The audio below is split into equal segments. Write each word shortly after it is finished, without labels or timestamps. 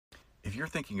If you're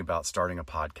thinking about starting a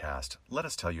podcast, let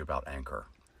us tell you about Anchor.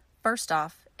 First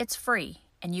off, it's free,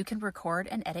 and you can record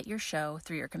and edit your show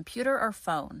through your computer or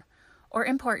phone, or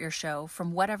import your show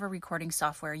from whatever recording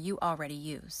software you already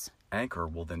use. Anchor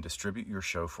will then distribute your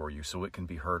show for you so it can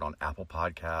be heard on Apple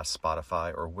Podcasts,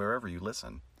 Spotify, or wherever you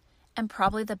listen. And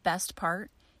probably the best part,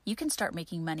 you can start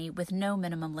making money with no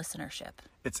minimum listenership.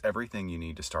 It's everything you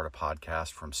need to start a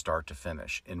podcast from start to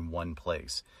finish in one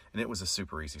place, and it was a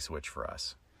super easy switch for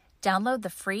us. Download the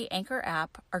free Anchor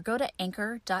app or go to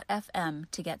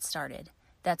anchor.fm to get started.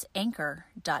 That's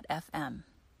anchor.fm.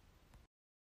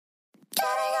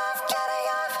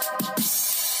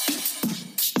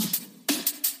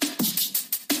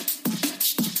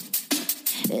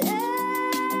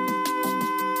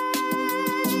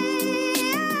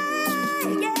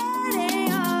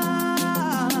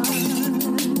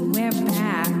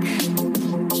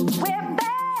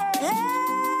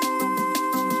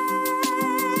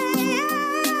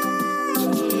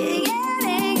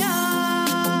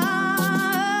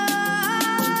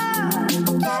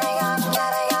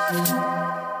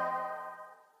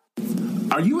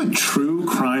 Are you a true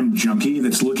crime junkie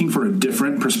that's looking for a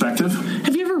different perspective?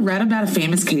 Have you ever read about a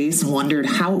famous case and wondered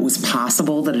how it was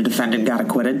possible that a defendant got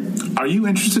acquitted? Are you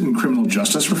interested in criminal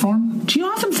justice reform? Do you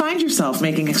often find yourself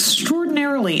making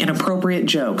extraordinarily inappropriate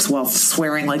jokes while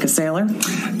swearing like a sailor?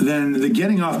 Then the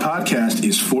Getting Off podcast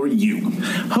is for you.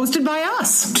 Hosted by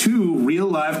us, two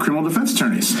real-life criminal defense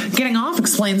attorneys. Getting Off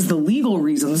explains the legal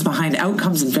reasons behind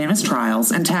outcomes in famous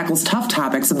trials and tackles tough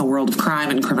topics in the world of crime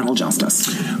and criminal justice.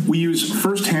 We use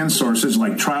first-hand sources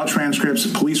like trial transcripts,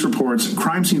 police reports,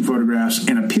 crime scene photographs,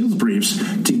 and appeals briefs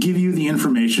to give you the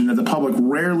information that the public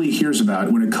rarely hears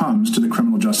about when it comes to the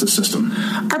criminal justice system.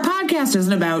 Our podcast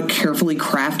isn't about carefully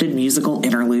crafted musical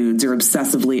interludes or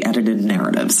obsessively edited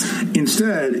narratives.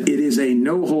 Instead, it is a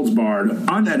no-holds-barred,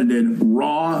 unedited,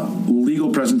 raw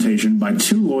legal presentation by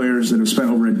two lawyers that have spent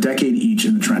over a decade each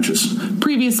in the trenches.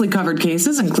 Previously covered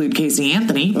cases include Casey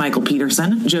Anthony, Michael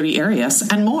Peterson, Jodi Arias,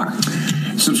 and more.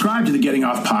 Subscribe to the Getting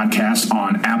Off podcast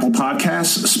on Apple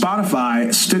Podcasts,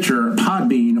 Spotify, Stitcher,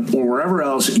 Podbean, or wherever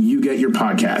else you get your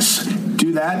podcasts.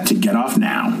 Do that to get off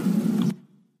now.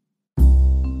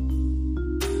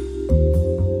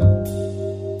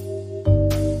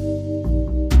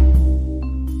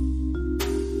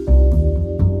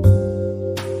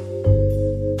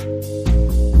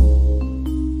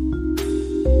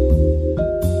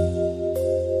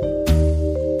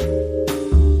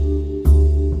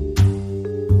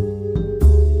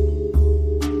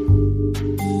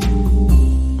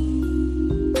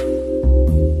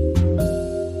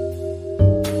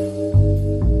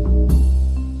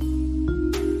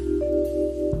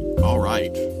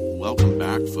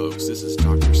 This is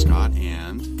Dr. Scott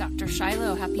and Dr.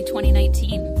 Shiloh. Happy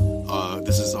 2019.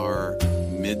 This is our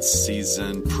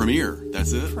mid-season premiere.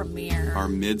 That's it? Premiere. Our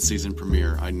mid-season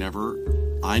premiere. I never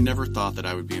thought that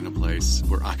I would be in a place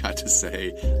where I got to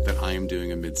say that I am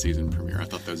doing a mid-season premiere. I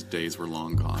thought those days were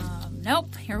long gone.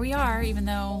 Nope. Here we are, even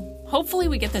though hopefully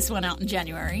we get this one out in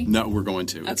January. No, we're going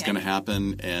to. Okay. It's going to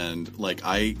happen. And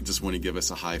I just want to give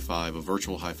us a high five, a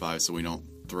virtual high five, so we don't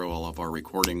throw all of our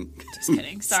recording. Just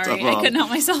kidding. Sorry, I couldn't help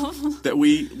myself. That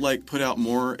we put out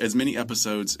as many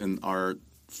episodes in our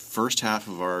first half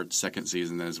of our second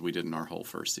season as we did in our whole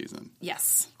first season.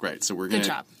 Yes. Great. So Good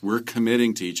job. We're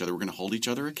committing to each other. We're going to hold each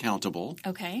other accountable.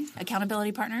 Okay.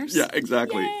 Accountability partners. Yeah,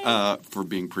 exactly. For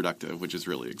being productive, which is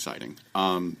really exciting.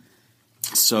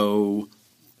 So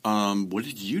what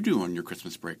did you do on your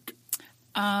Christmas break?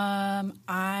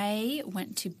 I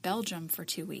went to Belgium for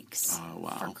 2 weeks. Oh, wow.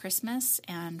 For Christmas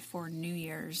and for New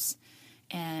Year's.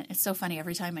 And it's so funny.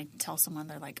 Every time I tell someone,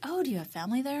 they're like, oh, do you have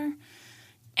family there?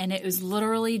 And it was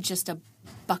literally just a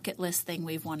bucket list thing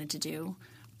we've wanted to do.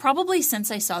 Probably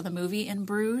since I saw the movie In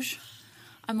Bruges.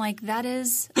 I'm like, that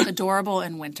is adorable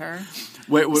in winter.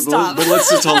 Wait, Stop. but let's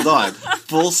just hold on.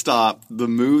 Full stop. The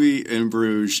movie In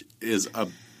Bruges is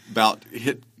about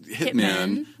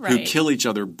hitmen who right. kill each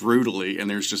other brutally, and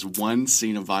there's just one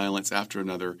scene of violence after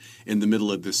another in the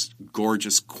middle of this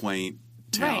gorgeous, quaint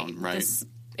town, right?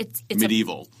 It's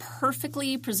medieval. A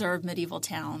perfectly preserved medieval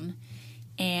town,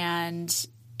 and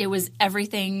it was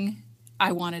everything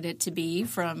I wanted it to be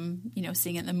from,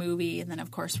 seeing it in the movie and then, of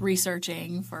course,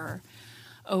 researching for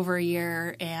over a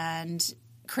year. And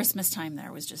Christmas time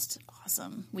there was just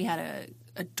awesome. We had a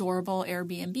adorable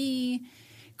Airbnb,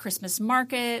 Christmas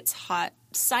markets, hot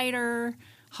cider,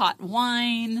 hot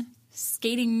wine,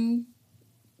 skating,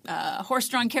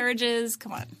 horse-drawn carriages.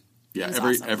 Come on. Yeah,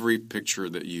 awesome. every picture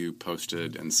that you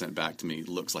posted and sent back to me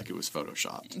looks like it was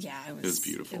photoshopped. Yeah, it was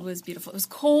beautiful. It was beautiful. It was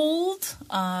cold,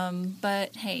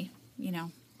 but hey,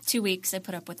 2 weeks, I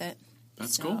put up with it.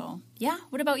 That's cool. Yeah.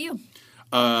 What about you?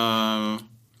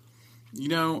 You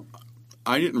know,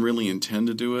 I didn't really intend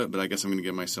to do it, but I guess I'm going to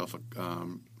give myself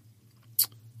I'm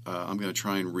going to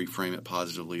try and reframe it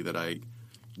positively that I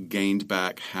gained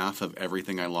back half of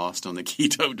everything I lost on the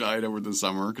keto diet over the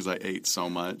summer because I ate so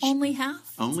much. Only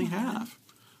half? Only half.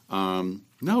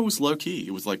 No, it was low key.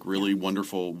 It was like really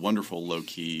wonderful, wonderful low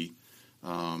key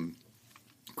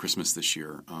Christmas this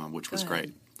year, which was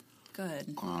great.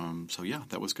 Good. So yeah,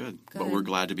 that was good. But we're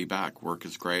glad to be back. Work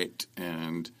is great,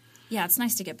 and yeah, it's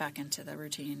nice to get back into the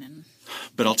routine.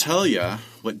 But I'll tell you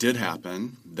what did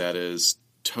happen. That is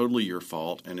totally your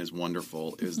fault and is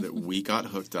wonderful. Is that we got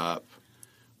hooked up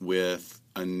with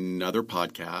another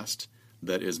podcast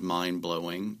that is mind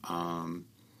blowing,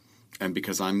 and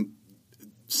because I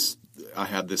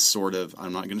have this sort of,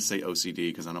 I'm not going to say OCD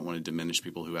because I don't want to diminish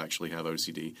people who actually have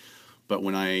OCD, but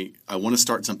when I want to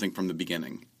start something from the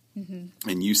beginning. Mm-hmm.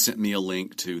 And you sent me a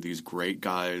link to these great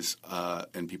guys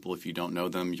and people. If you don't know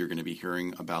them, you're going to be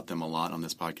hearing about them a lot on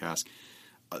this podcast.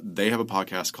 They have a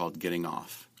podcast called Getting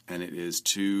Off, and it is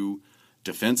two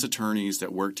defense attorneys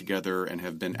that work together and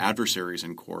have been adversaries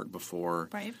in court before.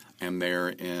 Right. And they're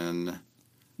in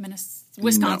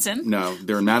Wisconsin. No,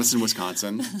 they're in Madison,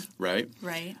 Wisconsin. Right.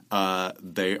 Right.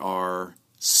 They are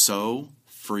so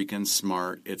freaking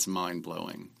smart. It's mind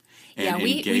blowing. Yeah,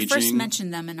 we first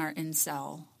mentioned them in our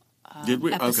Incel Did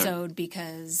we? episode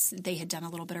because they had done a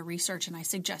little bit of research, and I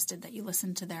suggested that you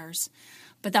listen to theirs.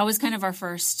 But that was kind of our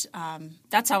first.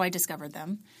 That's how I discovered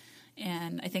them,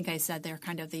 and I think I said they're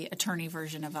kind of the attorney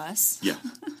version of us. Yeah,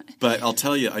 but I'll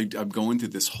tell you, I'm going through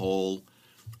this whole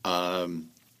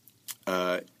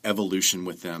evolution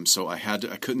with them. So I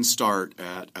couldn't start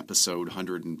at episode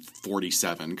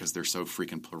 147 because they're so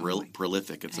freaking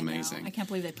prolific. It's amazing. I can't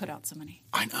believe they put out so many.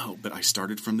 I know, but I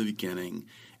started from the beginning,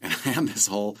 and I had this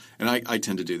whole, and I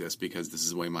tend to do this because this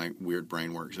is the way my weird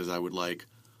brain works, is I would like,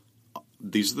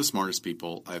 these are the smartest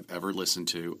people I've ever listened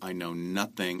to. I know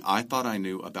nothing. I thought I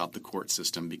knew about the court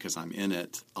system because I'm in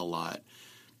it a lot.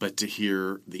 But to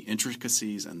hear the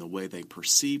intricacies and the way they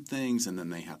perceive things, and then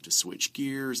they have to switch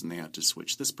gears, and they have to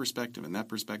switch this perspective and that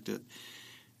perspective,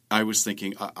 I was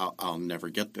thinking, I'll never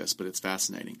get this, but it's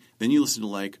fascinating. Then you listen to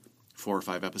like 4 or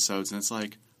 5 episodes, and it's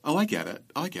like, oh, I get it.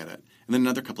 And then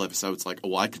another couple episodes, like,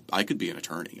 oh, I could be an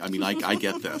attorney. I mean, I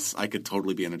get this. I could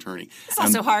totally be an attorney. It's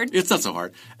not so hard. It's not so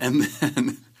hard. And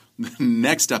then the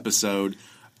next episode,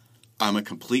 I'm a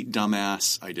complete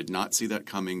dumbass. I did not see that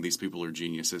coming. These people are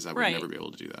geniuses. I would never be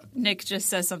able to do that. Nick just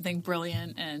says something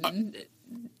brilliant and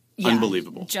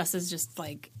unbelievable. Jess is just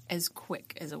like as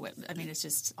quick as a whip. I mean, it's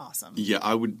just awesome. Yeah,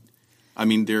 I would. I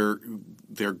mean, they're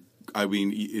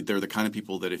the kind of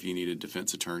people that if you needed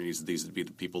defense attorneys, these would be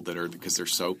the people that are, because they're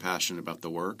so passionate about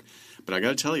the work. But I got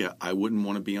to tell you, I wouldn't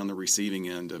want to be on the receiving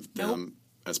end of them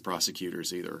as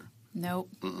prosecutors either.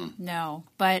 Nope. No.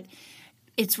 But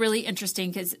it's really interesting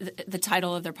because the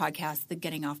title of their podcast, the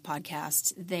Getting Off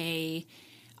podcast, they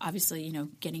obviously,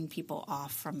 getting people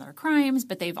off from their crimes,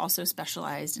 but they've also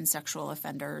specialized in sexual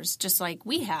offenders, just like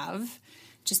we have,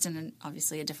 just in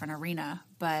obviously a different arena.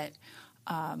 But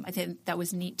I think that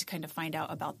was neat to kind of find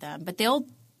out about them. But they'll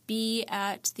be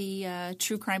at the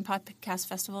True Crime Podcast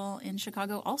Festival in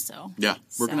Chicago also. Yeah,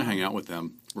 we're going to hang out with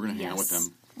them.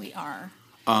 We are.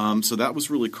 So that was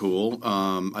really cool.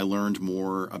 I learned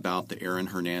more about the Aaron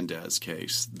Hernandez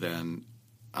case than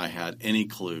I had any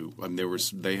clue. I mean,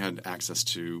 they had access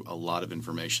to a lot of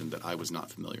information that I was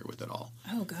not familiar with at all.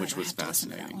 Oh, good. Which was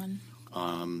fascinating.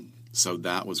 So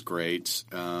that was great,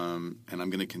 and I'm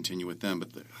going to continue with them.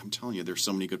 But I'm telling you, there's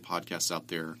so many good podcasts out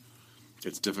there.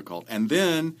 It's difficult. And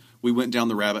then we went down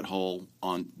the rabbit hole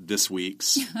on this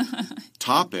week's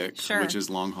topic, which is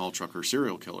long-haul trucker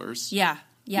serial killers. Yeah,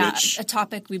 a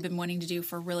topic we've been wanting to do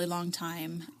for a really long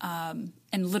time. And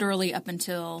literally up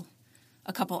until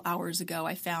a couple hours ago,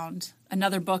 I found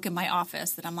another book in my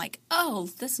office that I'm like, oh,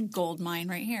 this gold mine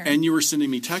right here. And you were sending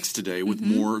me text today with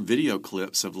more video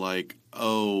clips of like,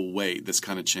 oh, wait, this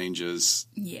kind of changes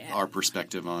our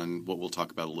perspective on what we'll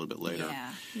talk about a little bit later.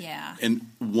 Yeah. And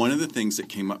one of the things that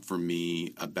came up for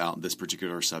me about this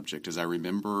particular subject is I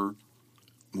remember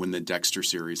when the Dexter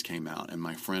series came out, and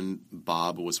my friend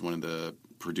Bob was one of the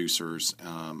producers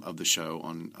of the show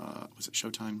on, was it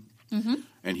Showtime? Mm-hmm.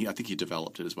 And I think he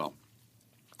developed it as well.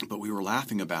 But we were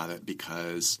laughing about it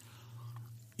because,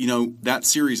 that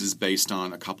series is based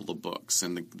on a couple of books,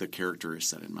 and the character is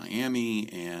set in Miami,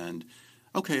 and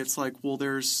okay, it's like, well,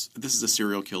 this is a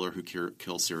serial killer who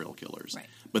kills serial killers. Right.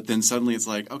 But then suddenly it's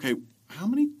like, okay, how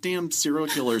many damn serial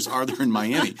killers are there in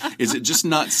Miami? Is it just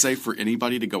not safe for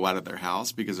anybody to go out of their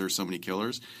house because there's so many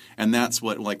killers? And that's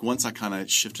what, like, once I kind of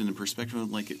shifted in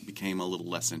perspective, like, it became a little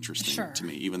less interesting to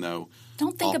me, even though...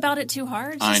 Don't think about it too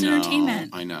hard. It's just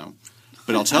entertainment. I know.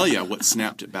 But I'll tell you, what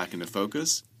snapped it back into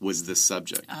focus was this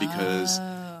subject. Because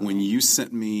when you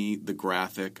sent me the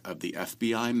graphic of the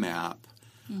FBI map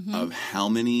of how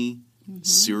many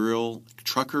serial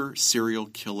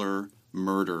killer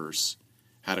murders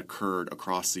had occurred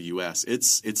across the U.S.,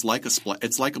 it's like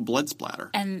a blood splatter.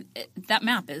 And that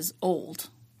map is old.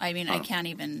 I mean, I can't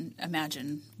even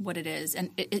imagine what it is.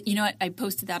 And you know what? I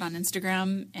posted that on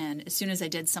Instagram, and as soon as I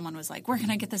did, someone was like, "Where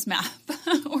can I get this map?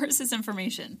 Where's this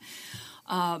information?"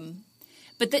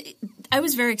 But I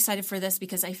was very excited for this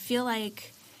because I feel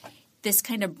like this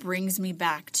kind of brings me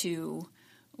back to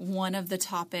one of the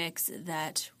topics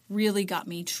that really got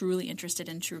me truly interested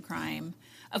in true crime.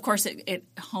 Of course, it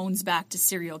hones back to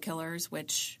serial killers,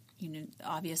 which, you know,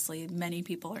 obviously many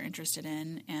people are interested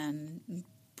in, and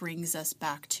brings us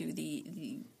back to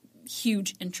the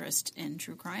huge interest in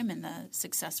true crime and the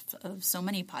success of so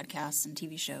many podcasts and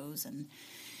TV shows and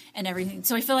everything.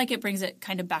 So I feel like it brings it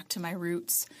kind of back to my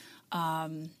roots,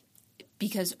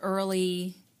 because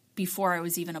early, before I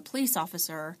was even a police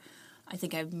officer, I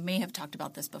think I may have talked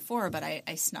about this before, but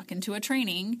I snuck into a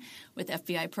training with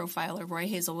FBI profiler Roy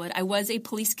Hazelwood. I was a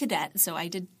police cadet, so I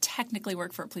did technically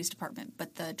work for a police department,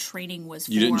 but the training was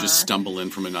for... You didn't just stumble in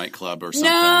from a nightclub or something?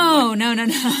 No.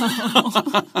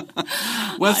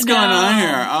 What's going on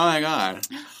here? Oh, my God.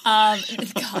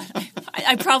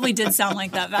 I probably did sound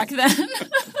like that back then.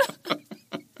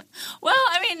 Well,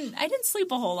 I mean, I didn't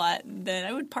sleep a whole lot then.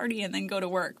 I would party and then go to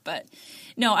work. But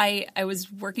no, I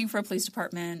was working for a police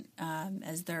department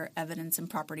as their evidence and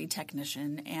property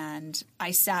technician, and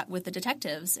I sat with the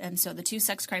detectives. And so the two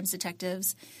sex crimes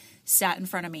detectives sat in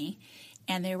front of me,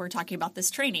 and they were talking about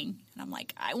this training. And I'm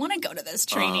like, I want to go to this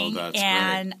training. Oh, that's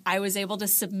and great. I was able to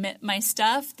submit my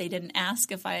stuff. They didn't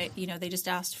ask if they just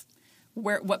asked,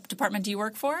 what department do you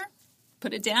work for?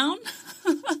 Put it down.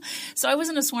 So I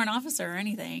wasn't a sworn officer or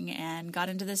anything, and got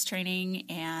into this training.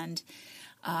 And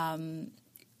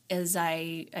as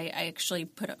I actually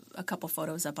put a couple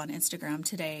photos up on Instagram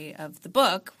today of the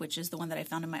book, which is the one that I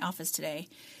found in my office today.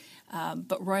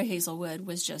 But Roy Hazelwood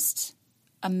was just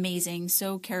amazing,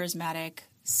 so charismatic,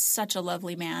 such a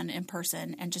lovely man in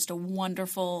person, and just a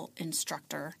wonderful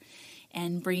instructor,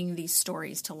 and bringing these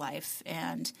stories to life.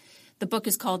 And the book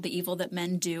is called The Evil That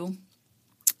Men Do.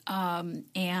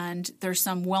 And there's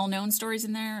some well-known stories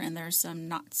in there, and there's some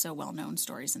not so well-known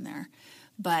stories in there.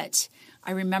 But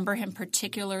I remember him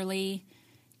particularly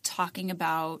talking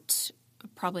about,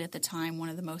 probably at the time, one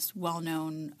of the most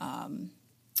well-known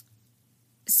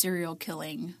serial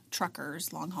killing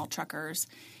truckers, long-haul truckers.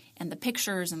 And the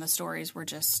pictures and the stories were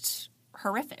just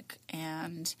horrific.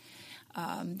 And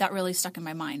that really stuck in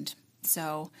my mind.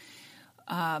 So...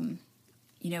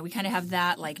 we kind of have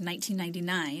that like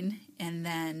 1999, and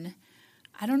then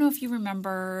I don't know if you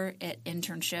remember at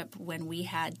internship when we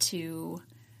had to,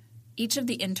 each of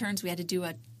the interns, we had to do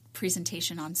a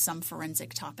presentation on some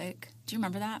forensic topic. Do you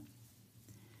remember that?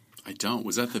 I don't.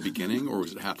 Was that the beginning, or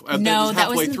was it halfway? No, it was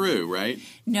halfway through, right?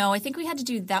 No, I think we had to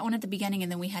do that one at the beginning,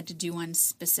 and then we had to do one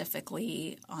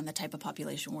specifically on the type of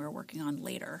population we were working on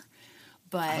later.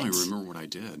 But I don't even remember what I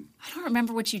did. I don't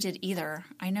remember what you did either.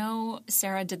 I know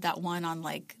Sarah did that one on,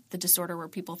 like, the disorder where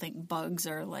people think bugs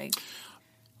are, like,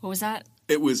 what was that?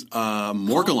 It was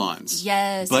Morgellons.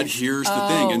 Yes. But here's the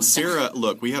thing. And Sarah,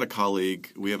 look, we had a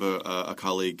colleague. We have a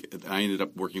colleague. I ended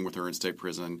up working with her in state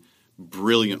prison.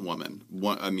 Brilliant woman.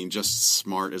 Just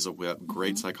smart as a whip.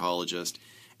 Great psychologist.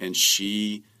 And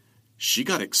she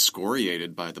got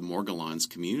excoriated by the Morgellons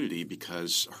community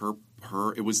because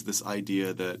it was this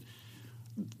idea that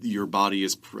your body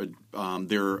is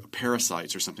there are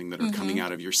parasites or something that are coming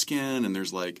out of your skin, and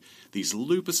there's like these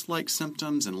lupus-like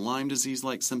symptoms and Lyme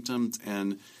disease-like symptoms,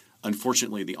 and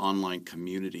unfortunately the online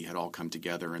community had all come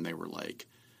together and they were like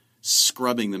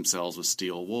scrubbing themselves with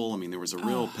steel wool. I mean, there was a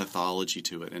real pathology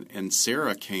to it, and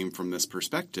Sarah came from this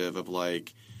perspective of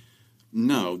like,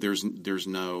 no, there's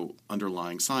no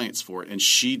underlying science for it, and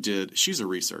she's a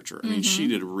researcher. I mean, she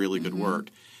did really good work.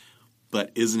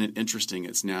 But isn't it interesting?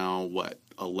 It's now,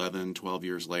 11, 12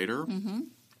 years later? Mm-hmm.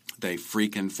 They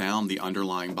freaking found the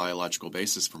underlying biological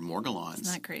basis for Morgellons.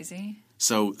 Isn't that crazy?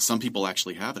 So some people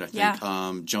actually have it. I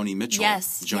think Joni Mitchell.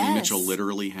 Yes. Joni Mitchell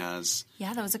literally has.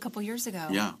 Yeah, that was a couple years ago.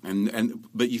 Yeah,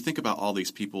 but you think about all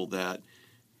these people that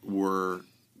were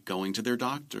going to their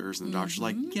doctors, and the doctor's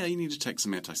like, yeah, you need to take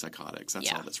some antipsychotics.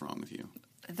 That's all that's wrong with you.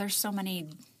 There's so many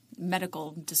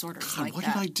medical disorders God, like what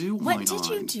that. did I do? What did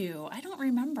you do? I don't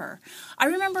remember. I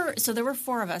remember, so there were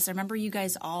 4 of us. I remember you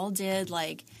guys all did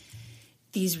like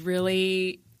these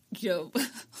really,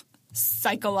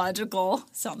 psychological,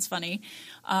 sounds funny,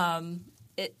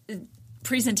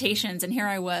 presentations. And here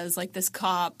I was, like this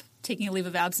cop taking a leave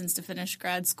of absence to finish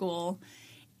grad school.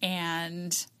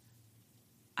 And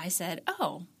I said,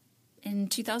 in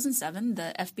 2007,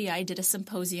 the FBI did a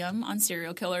symposium on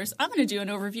serial killers. I'm going to do an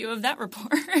overview of that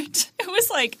report. It was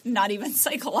like not even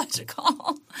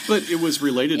psychological. But it was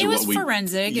related to what we... It was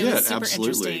forensic. It was super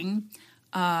interesting.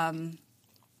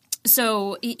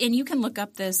 So, and you can look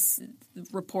up this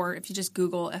report if you just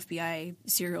Google FBI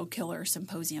Serial Killer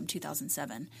Symposium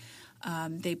 2007.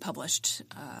 They published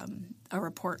a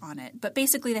report on it. But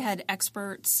basically they had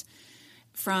experts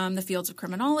from the fields of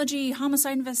criminology,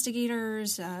 homicide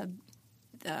investigators,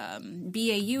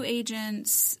 BAU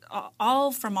agents,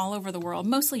 all from all over the world,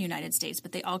 mostly United States,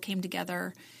 but they all came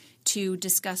together to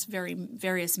discuss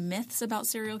various myths about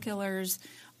serial killers.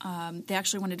 They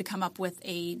actually wanted to come up with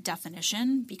a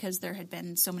definition because there had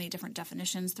been so many different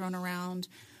definitions thrown around,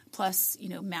 plus,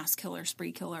 mass killer,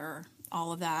 spree killer,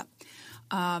 all of that.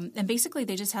 And basically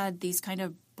they just had these kind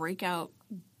of breakout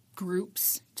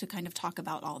groups to kind of talk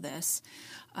about all this.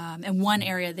 And one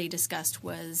area they discussed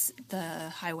was the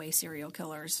highway serial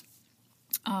killers.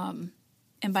 And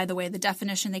by the way, the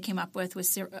definition they came up with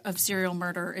of serial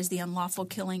murder is the unlawful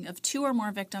killing of 2 or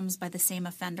more victims by the same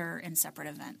offender in separate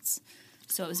events.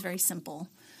 So it was very simple.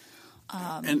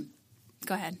 And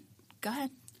go ahead.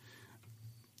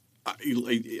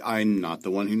 I'm not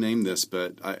the one who named this,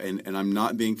 but and I'm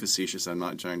not being facetious. I'm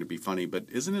not trying to be funny, but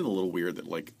isn't it a little weird that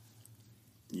like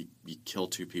you kill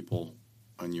 2 people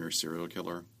and you're a serial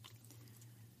killer?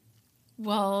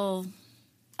 Well,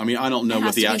 I mean, I don't know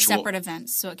what the actual... It has to be separate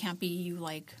events, so it can't be you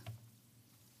like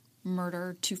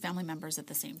murder 2 family members at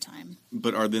the same time.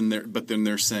 But then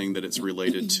they're saying that it's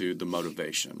related to the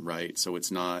motivation, right? So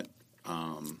it's not...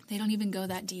 They don't even go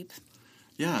that deep.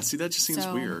 Yeah, see, that just seems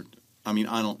weird. I mean,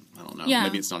 I don't know. Yeah.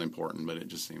 Maybe it's not important, but it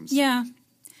just seems... Yeah.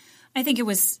 I think it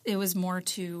was more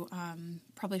to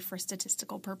probably for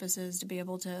statistical purposes to be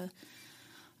able to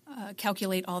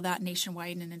calculate all that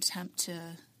nationwide in an attempt to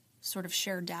sort of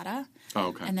share data. Oh,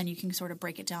 okay. And then you can sort of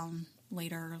break it down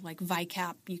later. Like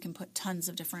VICAP, you can put tons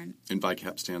of different... And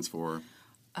VICAP stands for?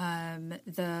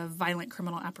 The Violent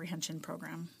Criminal Apprehension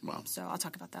Program. Wow. So I'll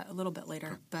talk about that a little bit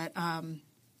later. Okay.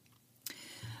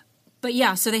 But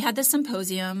yeah, so they had this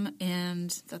symposium,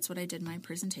 and that's what I did my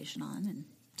presentation on in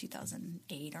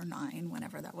 2008 or 9,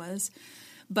 whenever that was.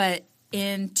 But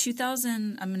in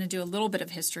 2000, I'm going to do a little bit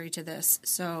of history to this.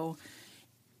 So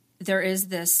there is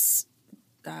this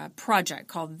project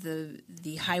called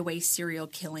the Highway Serial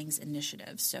Killings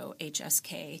Initiative, so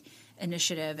HSK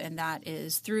initiative, and that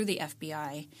is through the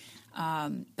FBI.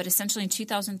 But essentially in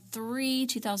 2003,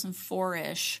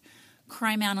 2004-ish,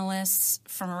 crime analysts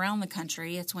from around the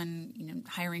country, it's when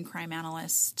hiring crime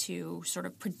analysts to sort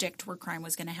of predict where crime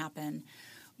was going to happen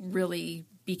really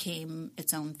became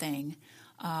its own thing.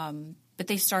 But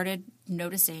they started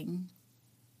noticing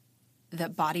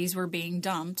that bodies were being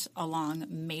dumped along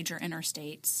major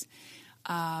interstates.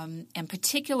 And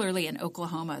particularly in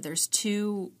Oklahoma, there's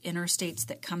 2 interstates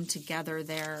that come together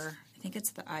there. I think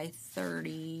it's the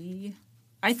I-35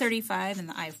 and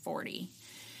the I-40.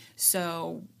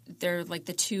 So they're like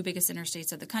the 2 biggest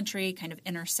interstates of the country, kind of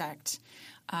intersect.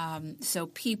 So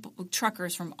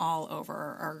truckers from all over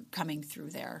are coming through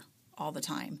there all the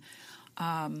time.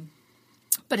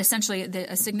 But essentially,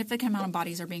 a significant amount of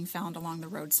bodies are being found along the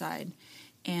roadside,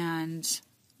 and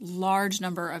large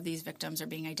number of these victims are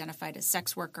being identified as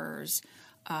sex workers,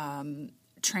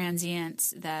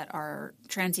 transient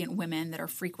women that are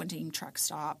frequenting truck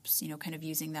stops, kind of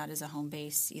using that as a home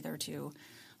base, either to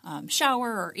shower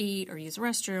or eat or use a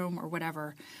restroom or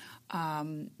whatever.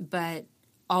 But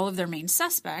all of their main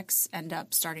suspects end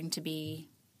up starting to be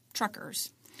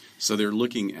truckers. So they're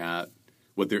looking at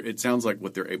it sounds like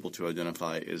what they're able to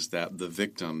identify is that the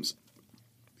victims,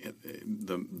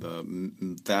 the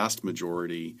vast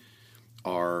majority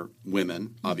are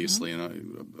women, obviously,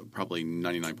 and probably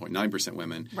 99.9%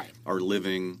 women, right, are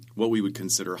living what we would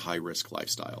consider high-risk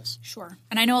lifestyles. Sure.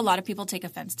 And I know a lot of people take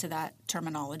offense to that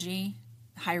terminology.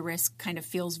 High risk kind of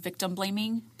feels victim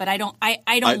blaming, but I don't look at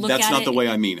it. That's not the way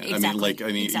I mean it. Exactly.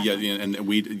 Exactly. Yeah, and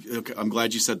I'm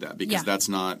glad you said that because that's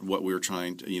not what we were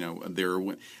trying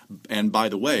to, and by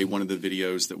the way, one of the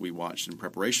videos that we watched in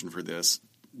preparation for this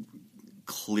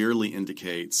clearly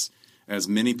indicates, as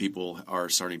many people are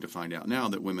starting to find out now,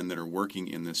 that women that are working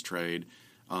in this trade,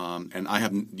 and I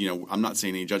have, I'm not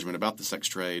saying any judgment about the sex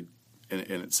trade in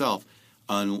itself,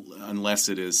 unless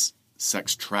it is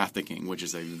sex trafficking, which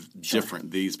is a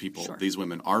different. These people, these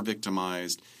women are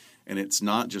victimized, and it's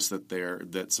not just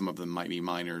that some of them might be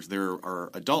minors. There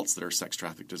are adults that are sex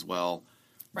trafficked as well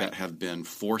that have been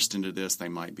forced into this. They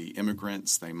might be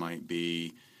immigrants. They might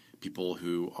be people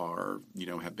who are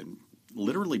have been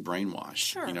literally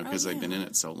brainwashed, because they've been in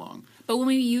it so long. But when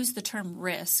we use the term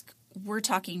risk, we're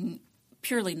talking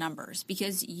purely numbers,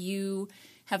 because you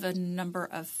have a number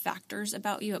of factors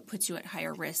about you. It puts you at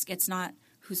higher risk. It's not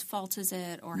whose fault is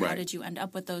it, or how did you end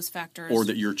up with those factors. Or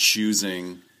that you're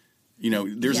choosing,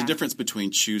 there's a difference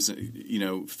between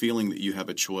choosing, feeling that you have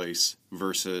a choice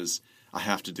versus I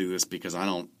have to do this because I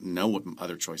don't know what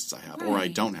other choices I have, or I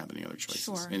don't have any other choices.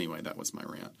 Sure. Anyway, that was my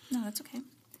rant. No, that's okay.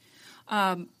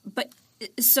 But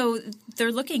so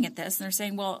they're looking at this and they're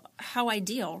saying, well, how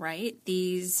ideal, right?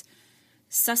 These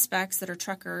suspects that are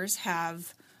truckers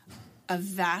have a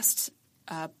vast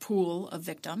pool of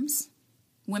victims.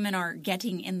 Women are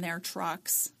getting in their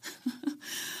trucks.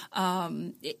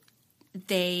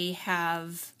 They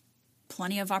have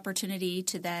plenty of opportunity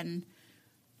to then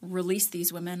release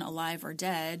these women alive or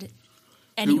dead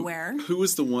anywhere. Who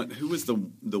was the one? Who was the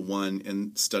one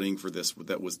in studying for this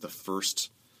that was the first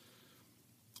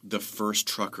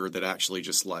trucker that actually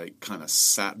just kind of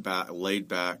sat back,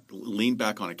 leaned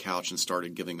back on a couch and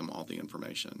started giving them all the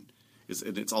information?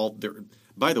 It's all there.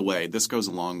 By the way, this goes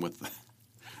along with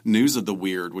News of the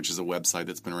Weird, which is a website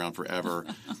that's been around forever,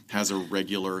 has a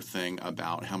regular thing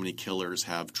about how many killers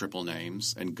have triple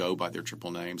names and go by their triple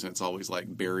names. And it's always like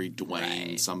Barry,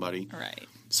 Dwayne, somebody. Right.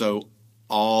 So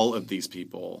all of these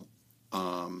people.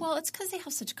 Well, it's because they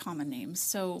have such common names.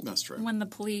 So that's true. When the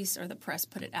police or the press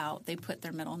put it out, they put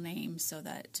their middle names so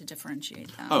that to differentiate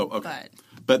them. Oh, okay.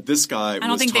 But this guy, I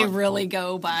don't think they really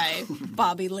go by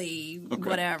Bobby Lee,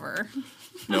 whatever.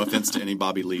 No offense to any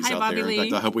Bobby Lees Hi, out Bobby there. Lee. In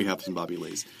fact, I hope we have some Bobby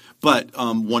Lees. But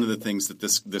one of the things that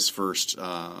this first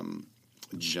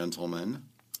gentleman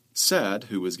said,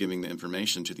 who was giving the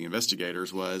information to the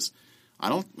investigators, was, "I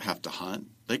don't have to hunt.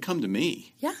 They come to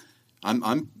me. Yeah.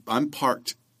 I'm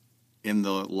parked in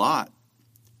the lot,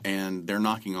 and they're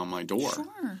knocking on my door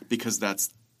because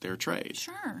that's their trade."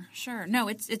 Sure. No,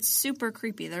 it's super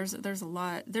creepy. There's a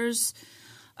lot. There's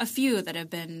a few that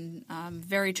have been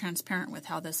very transparent with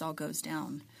how this all goes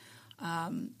down.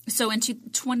 So in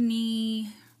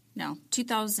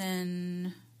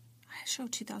 2000, I show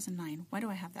 2009. Why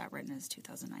do I have that written as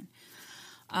 2009?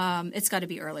 It's got to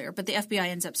be earlier. But the FBI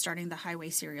ends up starting the Highway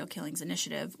Serial Killings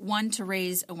Initiative. One, to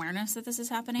raise awareness that this is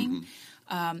happening.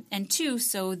 And two,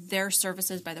 so their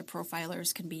services by the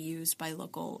profilers can be used by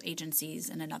local agencies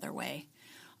in another way.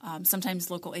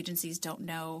 Sometimes local agencies don't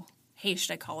know, hey,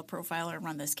 should I call a profiler and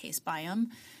run this case by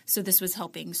them? So this was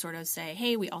helping sort of say,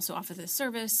 hey, we also offer this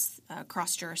service,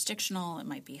 cross-jurisdictional. It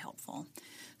might be helpful.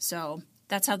 So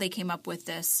that's how they came up with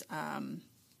this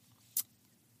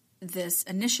this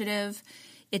initiative.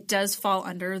 It does fall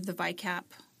under the VICAP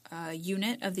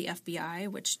unit of the FBI,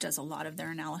 which does a lot of their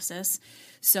analysis.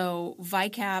 So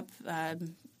VICAP,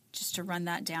 just to run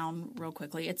that down real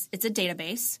quickly, it's a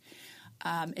database.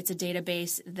 It's a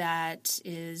database that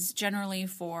is generally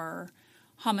for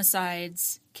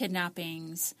homicides,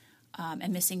 kidnappings,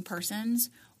 and missing persons,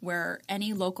 where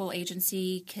any local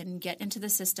agency can get into the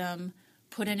system,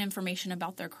 put in information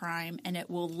about their crime, and it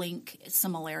will link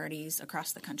similarities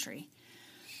across the country.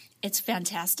 It's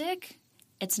fantastic.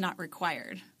 It's not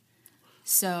required.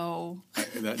 So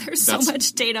there's so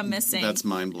much data missing. That's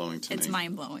mind-blowing to me. It's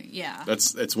mind-blowing, yeah.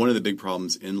 It's one of the big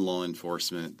problems in law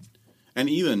enforcement and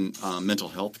even mental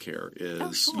health care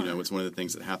is, it's one of the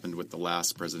things that happened with the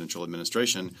last presidential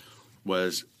administration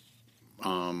was,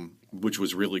 which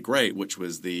was really great, which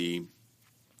was the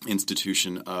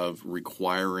institution of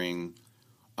requiring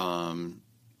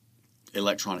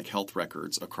electronic health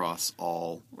records across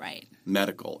all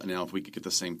medical. And now if we could get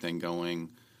the same thing going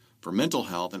for mental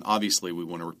health, and obviously we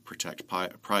want to protect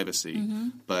privacy,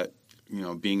 but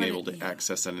being able to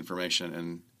access that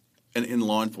information and in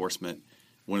law enforcement,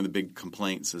 one of the big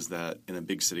complaints is that in a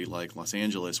big city like Los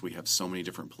Angeles, we have so many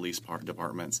different police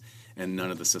departments, and none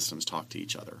of the systems talk to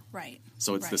each other. Right.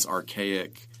 So it's this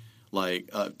archaic,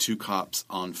 two cops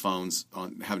on phones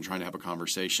trying to have a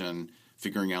conversation,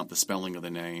 figuring out the spelling of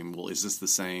the name. Well, is this the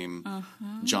same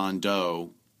John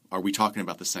Doe? Are we talking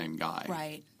about the same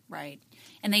guy? Right.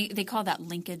 And they call that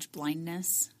linkage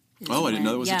blindness. I didn't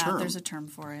know there was a term. Yeah, there's a term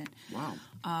for it.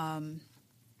 Wow.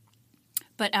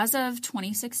 But as of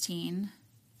 2016,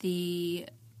 the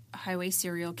Highway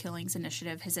Serial Killings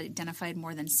Initiative has identified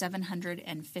more than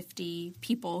 750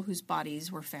 people whose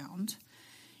bodies were found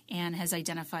and has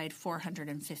identified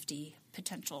 450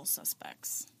 potential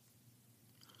suspects.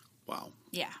 Wow.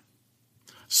 Yeah.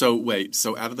 So wait,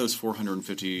 so out of those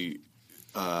 450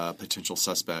 potential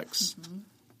suspects,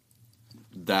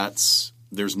 have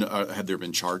there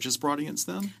been charges brought against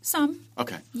them? Some.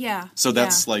 Okay. Yeah. So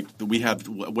that's like we have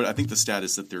what I think the stat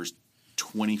is that there's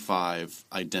 25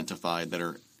 identified that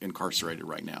are incarcerated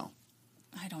right now.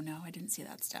 I don't know. I didn't see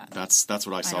that stat. That's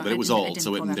what I saw, but I it was didn't- I old, didn't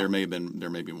so pull that there up.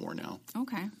 may be more now.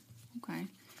 Okay.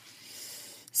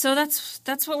 So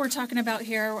that's what we're talking about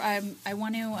here. I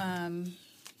want to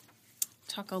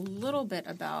talk a little bit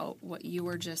about what you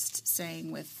were just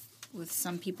saying with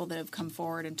some people that have come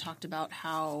forward and talked about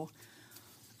how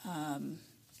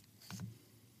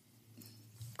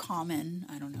common,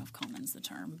 I don't know if common's the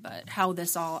term, but how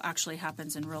this all actually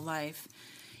happens in real life.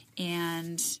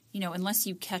 And, unless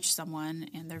you catch someone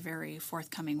and they're very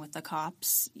forthcoming with the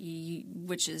cops,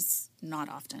 which is not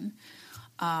often,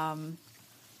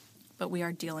 but we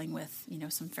are dealing with,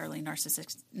 some fairly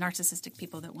narcissistic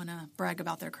people that want to brag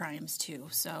about their crimes too.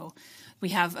 So we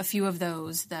have a few of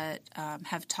those that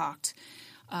have talked.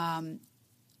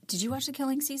 Did you watch The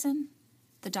Killing Season,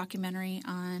 the documentary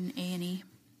on A&E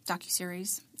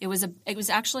docuseries? It was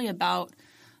actually about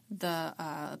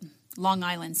the Long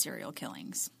Island serial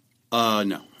killings.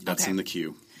 No, that's Okay. in the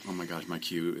queue. Oh my gosh, my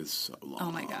queue is so long.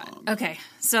 Oh my God. Okay,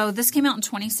 so this came out in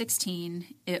 2016.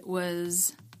 It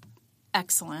was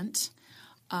excellent.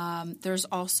 There's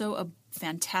also a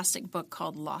fantastic book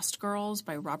called Lost Girls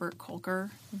by Robert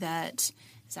Kolker that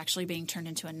is actually being turned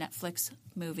into a Netflix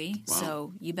movie. Wow.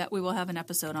 So you bet we will have an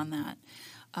episode on that.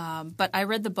 But I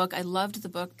read the book. I loved the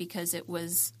book because it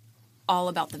was all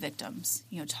about the victims,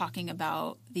 talking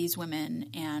about these women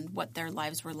and what their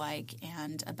lives were like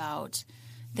and about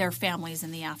their families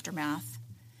in the aftermath.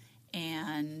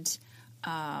 And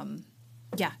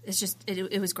it's just,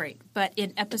 it was great. But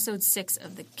in episode 6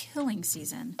 of The Killing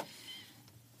Season,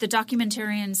 the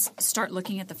documentarians start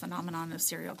looking at the phenomenon of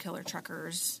serial killer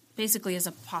truckers basically as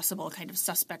a possible kind of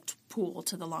suspect pool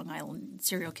to the Long Island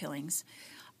serial killings.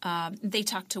 They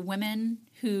talk to women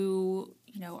who,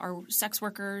 are sex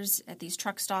workers at these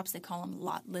truck stops. They call them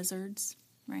lot lizards,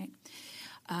 right?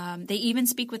 They even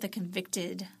speak with a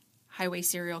convicted highway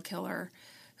serial killer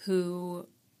who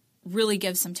really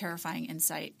gives some terrifying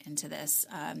insight into this.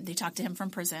 They talk to him from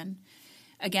prison.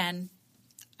 Again,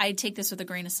 I take this with a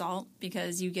grain of salt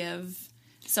because you give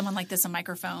someone like this a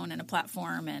microphone and a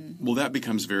platform. Well, that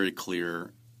becomes very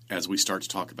clear as we start to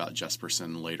talk about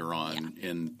Jesperson later on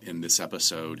in this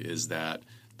episode, is that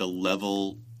the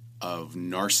level of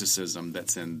narcissism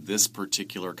that's in this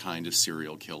particular kind of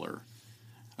serial killer.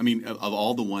 I mean, of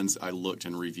all the ones I looked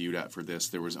and reviewed at for this,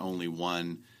 there was only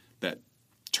one that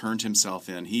turned himself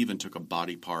in. He even took a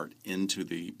body part into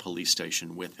the police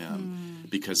station with him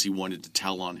because he wanted to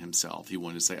tell on himself. He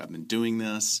wanted to say, I've been doing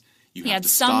this. You have to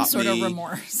stop some sort me. of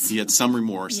remorse. He had some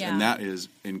remorse, Yeah. and that is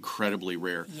incredibly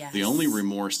rare. Yes. The only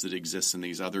remorse that exists in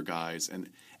these other guys,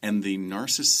 and the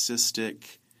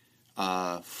narcissistic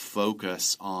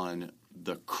focus on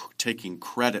the taking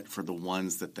credit for the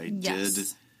ones that they did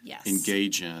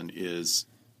engage in is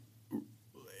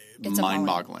It's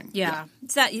mind-boggling. Yeah.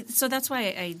 So that's why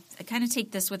I kind of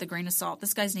take this with a grain of salt.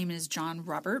 This guy's name is John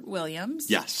Robert Williams.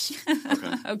 Yes.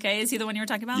 Okay. Okay. Is he the one you were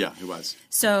talking about? Yeah, he was.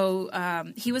 So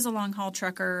he was a long-haul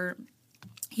trucker.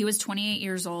 He was 28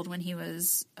 years old when he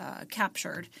was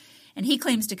captured. And he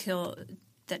claims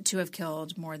to have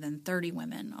killed more than 30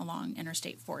 women along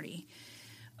Interstate 40.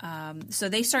 So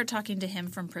they start talking to him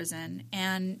from prison.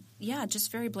 And,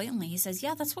 just very blatantly, he says,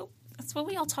 that's what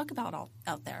we all talk about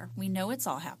out there. We know it's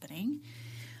all happening.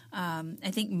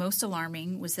 I think most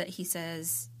alarming was that he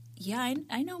says,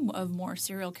 I know of more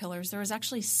serial killers. There was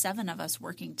actually 7 of us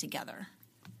working together.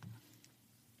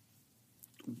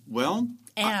 Well,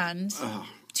 And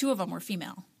 2 of them were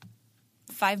female.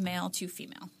 5 male, 2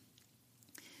 female.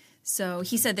 So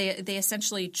he said they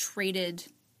essentially traded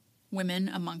women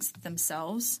amongst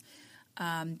themselves.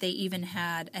 They even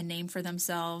had a name for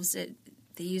themselves.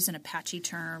 They use an Apache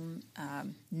term,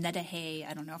 Netahe.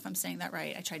 I don't know if I'm saying that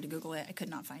right. I tried to Google it. I could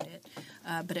not find it.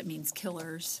 But it means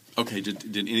killers. okay,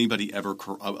 did anybody ever,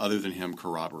 other than him,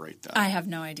 corroborate that? I have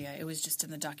no idea. It was just in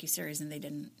the docuseries, and they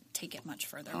didn't take it much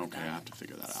further with Okay, that. I have to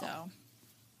figure that out. So,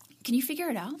 can you figure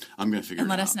it out? I'm going to figure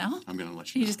And it out. let us know? I'm going to let Are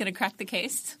you you know. just going to crack the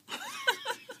case?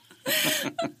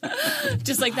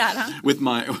 Just like that, huh? With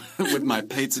my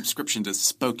paid subscription to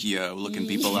Spokio, looking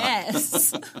people up.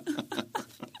 Yes.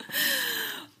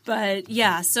 But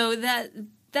so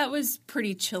that was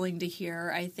pretty chilling to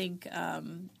hear. I think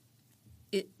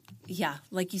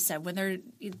like you said, when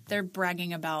they're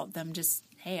bragging about them, just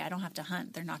hey, I don't have to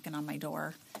hunt. They're knocking on my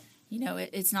door.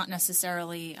 It's not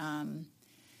necessarily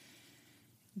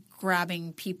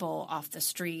grabbing people off the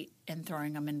street and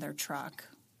throwing them in their truck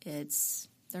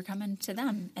they're coming to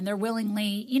them, and they're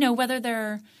willingly, whether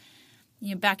they're,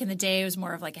 back in the day it was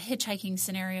more of like a hitchhiking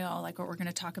scenario, like what we're going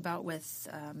to talk about with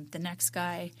the next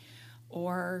guy,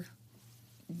 or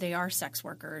they are sex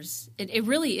workers. It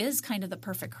really is kind of the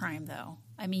perfect crime, though.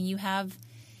 I mean, you have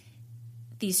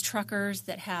these truckers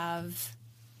that have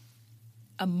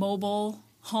a mobile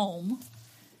home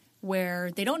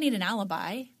where they don't need an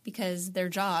alibi because their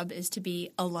job is to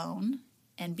be alone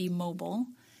and be mobile,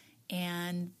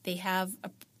 and they have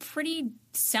a pretty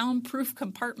soundproof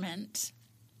compartment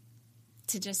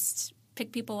to just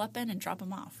pick people up in and drop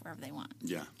them off wherever they want.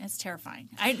 Yeah. It's terrifying.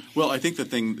 I think the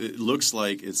thing, it looks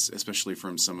like it's, especially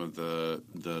from some of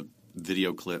the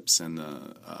video clips and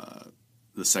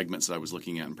the segments that I was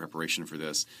looking at in preparation for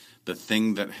this, the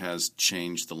thing that has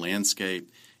changed the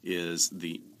landscape is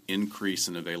the increase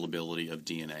in availability of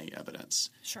DNA evidence.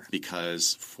 Sure.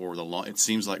 Because it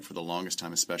seems like for the longest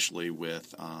time, especially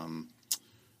with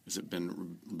is it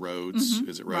Ben Rhodes? Mm-hmm.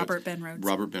 Is it Rhodes? Robert Ben Rhodes.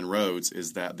 Robert Ben Rhodes,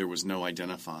 is that there was no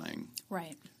identifying.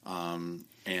 Right.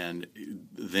 And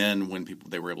then when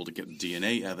they were able to get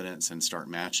DNA evidence and start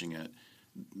matching it,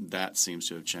 that seems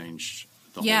to have changed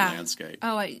the whole landscape.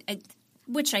 Oh,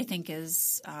 which I think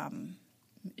is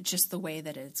just the way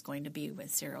that it's going to be with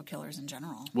serial killers in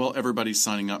general. Well, everybody's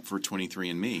signing up for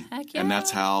 23andMe. Heck yeah. And that's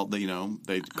how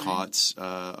they caught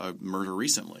a murder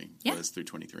recently. Yeah. Was through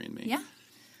 23andMe. Yeah.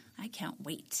 I can't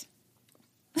wait.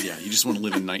 Yeah, you just want to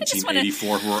live in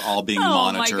 1984 where we're all being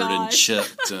monitored and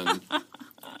chipped, and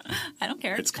I don't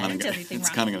care. It's kind of gonna.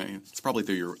 It's probably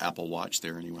through your Apple Watch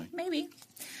there anyway. Maybe.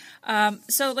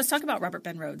 So let's talk about Robert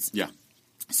Ben Rhodes. Yeah.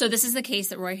 So this is the case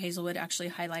that Roy Hazelwood actually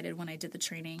highlighted when I did the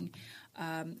training,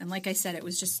 and like I said, it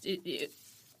was just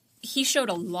he showed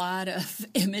a lot of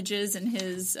images in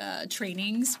his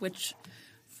trainings, which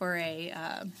for a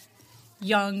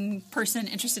young person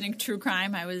interested in true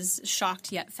crime, I was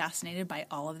shocked yet fascinated by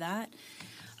all of that.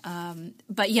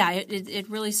 But yeah, it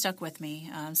really stuck with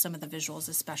me, some of the visuals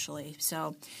especially.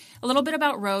 So a little bit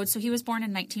about Rhodes. So he was born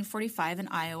in 1945 in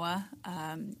Iowa.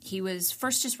 He was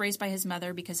first just raised by his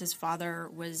mother because his father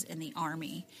was in the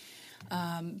Army.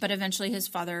 But eventually his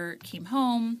father came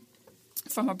home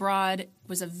from abroad,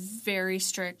 was a very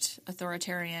strict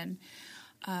authoritarian,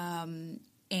 and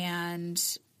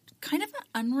kind of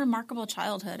an unremarkable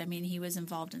childhood. I mean, he was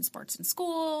involved in sports in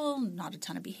school, not a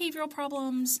ton of behavioral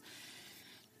problems,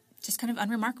 just kind of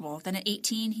unremarkable. Then at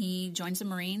 18, he joins the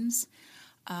Marines,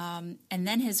 and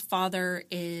then his father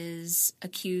is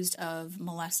accused of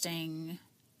molesting,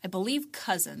 I believe,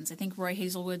 cousins. I think Roy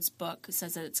Hazelwood's book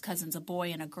says that it's cousins, a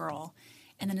boy and a girl,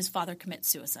 and then his father commits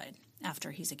suicide after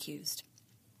he's accused.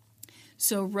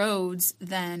 So Rhodes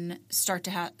then starts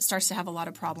to have a lot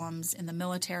of problems in the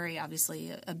military,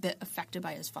 obviously a bit affected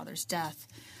by his father's death,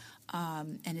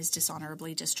 and is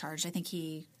dishonorably discharged. I think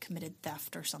he committed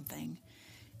theft or something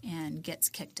and gets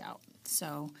kicked out.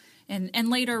 So,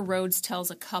 and later Rhodes tells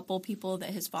a couple people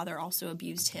that his father also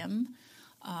abused him,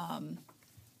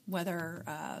 whether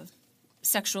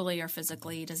sexually or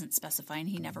physically, he doesn't specify, and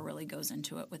he never really goes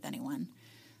into it with anyone.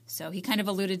 So he kind of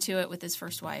alluded to it with his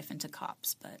first wife and to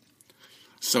cops, but...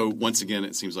 So once again,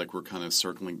 it seems like we're kind of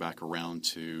circling back around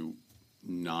to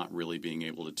not really being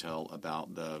able to tell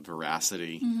about the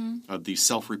veracity of these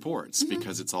self-reports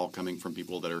because it's all coming from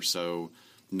people that are so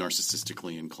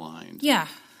narcissistically inclined. Yeah,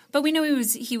 but we know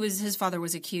his father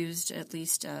was accused at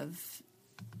least of,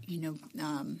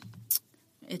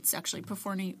 it's actually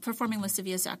performing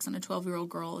lascivious acts on a 12-year-old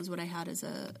girl is what I had as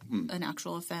an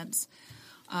actual offense.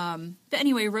 But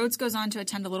anyway, Rhodes goes on to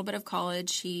attend a little bit of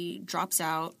college. He drops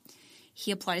out.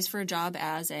 He applies for a job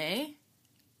as a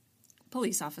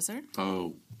police officer.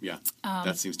 Oh, yeah.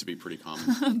 That seems to be pretty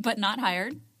common. But not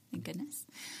hired, thank goodness.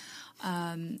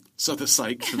 So the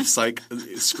psych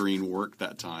screen worked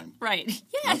that time. Right.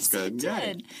 Yes, that's good.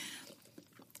 It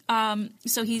did.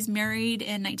 So he's married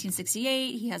in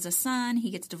 1968. He has a son.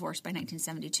 He gets divorced by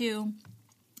 1972.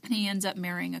 And he ends up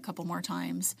marrying a couple more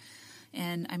times.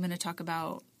 And I'm going to talk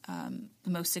about the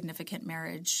most significant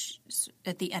marriage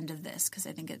at the end of this because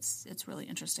I think it's really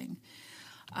interesting.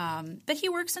 But he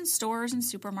works in stores and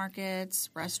supermarkets,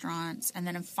 restaurants, and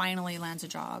then finally lands a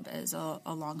job as a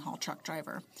long-haul truck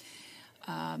driver.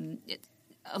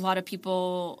 A lot of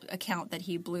people account that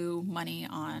he blew money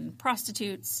on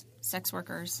prostitutes, sex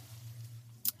workers,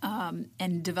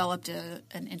 and developed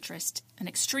an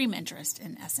extreme interest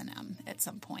in S&M at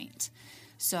some point.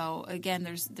 So again,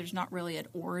 there's not really an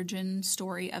origin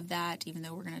story of that, even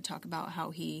though we're going to talk about how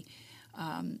he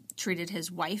treated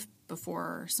his wife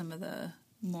before some of the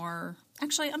more...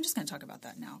 Actually, I'm just going to talk about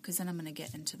that now because then I'm going to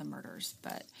get into the murders.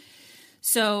 But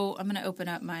so I'm going to open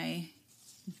up my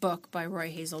book by Roy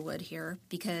Hazelwood here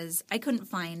because I couldn't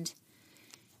find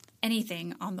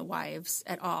anything on the wives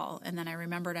at all. And then I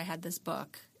remembered I had this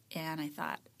book, and I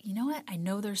thought, you know what? I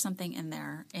know there's something in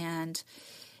there. And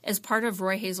as part of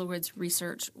Roy Hazelwood's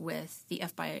research with the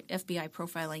FBI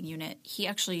profiling unit, he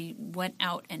actually went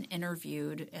out and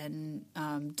interviewed and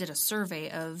did a survey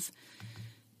of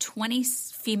 20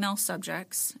 female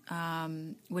subjects,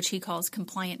 which he calls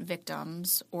compliant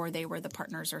victims, or they were the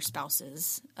partners or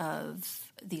spouses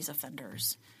of these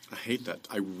offenders. I hate that.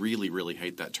 I really, really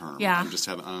hate that term. Yeah.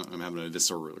 I'm having a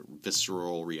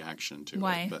visceral reaction to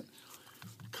Why? it. But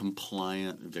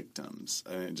compliant victims.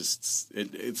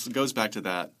 It goes back to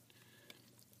that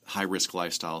high risk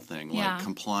lifestyle thing. Like Yeah.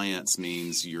 compliance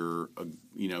means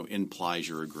implies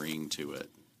you're agreeing to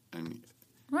it. And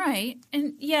Right.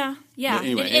 And yeah. But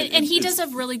anyway, and he does a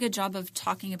really good job of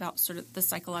talking about sort of the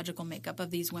psychological makeup of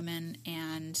these women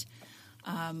and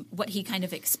what he kind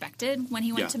of expected when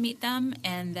he went to meet them,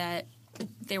 and that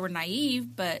they were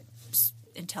naive but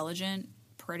intelligent,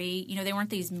 pretty. They weren't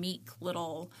these meek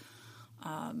little,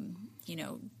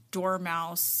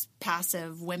 dormouse,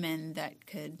 passive women that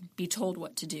could be told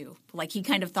what to do. Like he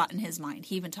kind of thought in his mind.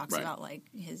 He even talks about like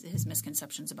his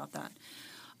misconceptions about that.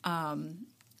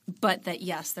 But that,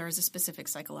 yes, there is a specific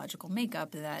psychological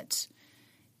makeup that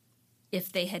if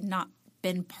they had not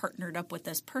been partnered up with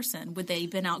this person, would they have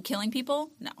been out killing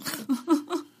people? No.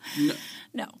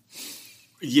 No.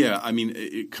 Yeah, I mean,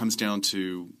 it comes down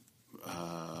to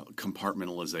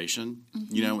compartmentalization,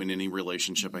 in any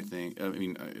relationship, I think. I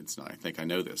mean, it's not, I think I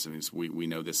know this. I mean, we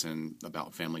know this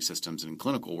about family systems and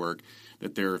clinical work,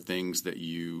 that there are things that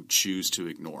you choose to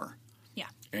ignore. Yeah.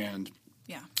 And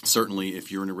yeah. Certainly,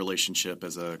 if you're in a relationship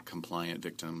as a compliant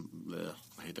victim,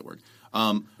 I hate that word.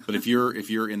 But if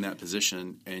you're in that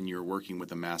position and you're working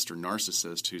with a master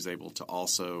narcissist who's able to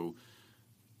also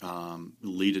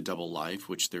lead a double life,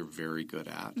 which they're very good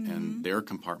at, and they're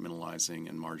compartmentalizing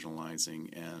and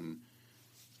marginalizing and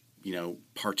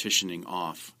partitioning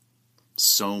off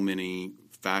so many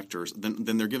factors,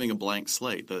 then they're giving a blank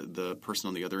slate. The person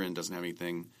on the other end doesn't have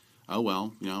anything. Oh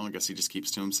well, I guess he just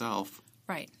keeps to himself.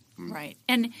 Right. Right.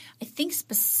 And I think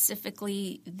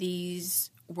specifically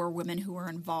these were women who were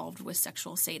involved with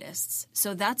sexual sadists.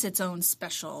 So that's its own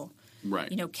special,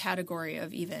 category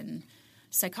of even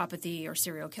psychopathy or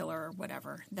serial killer or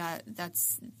whatever.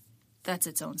 That's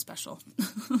its own special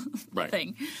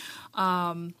thing.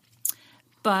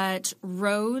 But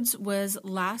Rhodes was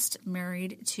last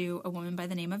married to a woman by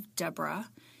the name of Deborah.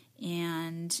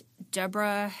 And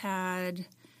Deborah had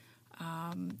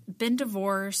been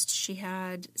divorced. She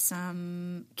had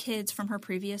some kids from her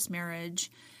previous marriage,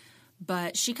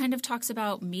 but she kind of talks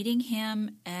about meeting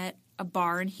him at a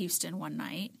bar in Houston one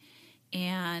night,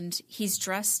 and he's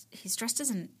dressed as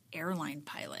an airline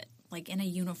pilot, like in a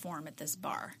uniform at this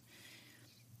bar.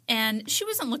 And she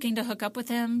wasn't looking to hook up with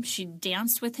him. She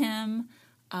danced with him,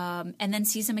 and then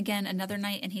sees him again another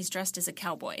night, and he's dressed as a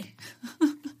cowboy.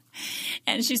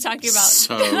 And she's talking about...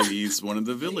 So he's one of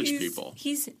the village people.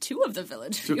 He's two of the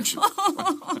village people.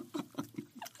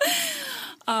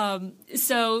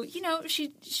 So,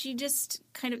 she just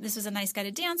kind of... This was a nice guy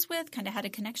to dance with, kind of had a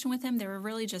connection with him. They were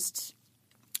really just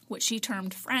what she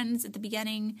termed friends at the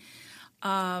beginning.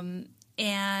 And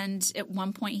at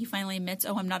one point, he finally admits,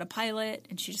 I'm not a pilot.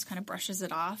 And she just kind of brushes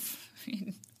it off. I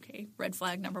mean, okay, red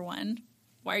flag number one.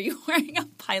 Why are you wearing a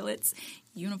pilot's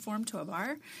uniform to a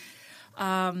bar?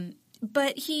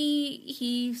 But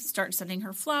he starts sending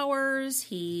her flowers.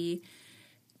 He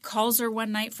calls her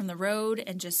one night from the road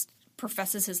and just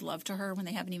professes his love to her when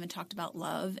they haven't even talked about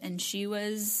love. And she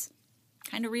was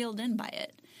kind of reeled in by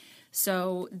it.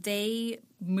 So they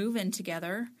move in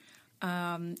together.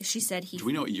 She said Do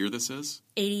we know what year this is?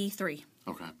 83.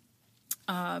 Okay.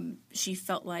 She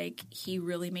felt like he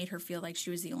really made her feel like she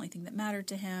was the only thing that mattered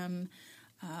to him,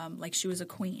 like she was a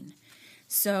queen.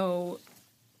 So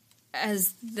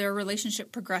as their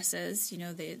relationship progresses,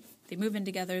 they move in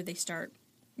together, they start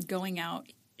going out.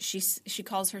 She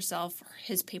calls herself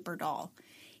his paper doll.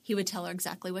 He would tell her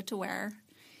exactly what to wear.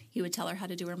 He would tell her how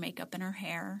to do her makeup and her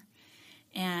hair.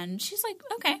 And she's like,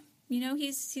 okay,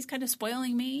 he's kind of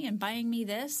spoiling me and buying me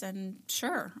this, and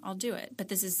sure, I'll do it. But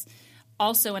this is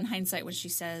also in hindsight when she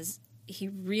says he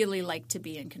really liked to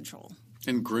be in control.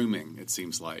 And grooming, it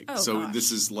seems like. Oh, so gosh.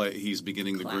 This is like he's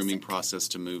beginning the Classic. grooming process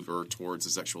to move her towards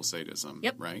the sexual sadism.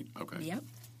 Yep. Right? Okay. Yep.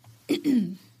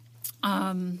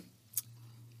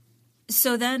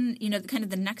 So then, kind of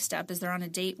the next step is they're on a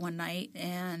date one night,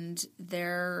 and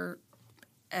they're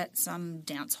at some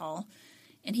dance hall,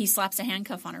 and he slaps a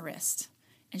handcuff on her wrist.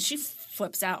 And she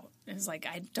flips out. And is like,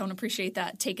 I don't appreciate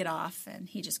that. Take it off. And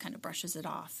he just kind of brushes it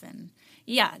off. And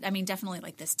yeah, I mean, definitely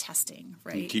like this testing,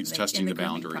 right? He keeps testing the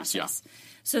boundaries, process. Yeah.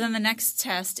 So then the next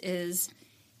test is,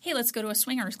 hey, let's go to a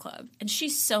swingers club. And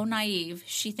she's so naive.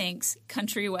 She thinks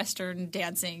country western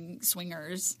dancing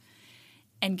swingers,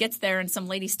 and gets there and some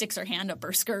lady sticks her hand up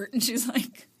her skirt and she's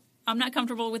like, I'm not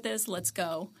comfortable with this. Let's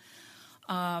go.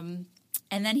 And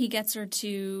then he gets her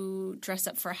to dress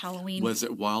up for Halloween. Was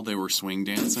it while they were swing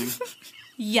dancing?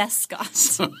 Yes,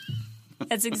 Scott.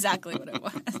 That's exactly what it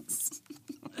was.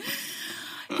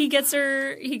 He gets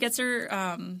her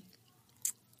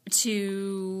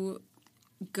to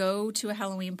go to a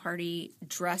Halloween party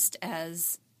dressed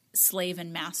as slave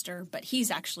and master, but he's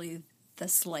actually the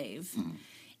slave. Mm.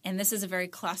 And this is a very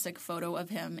classic photo of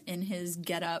him in his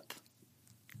getup.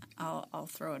 I'll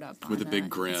throw it up with a big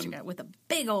grin, Instagram, with a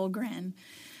big old grin,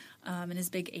 and his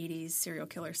big '80s serial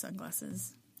killer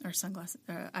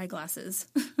eyeglasses.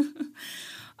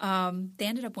 They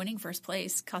ended up winning first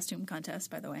place costume contest,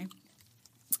 by the way.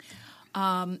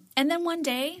 And then one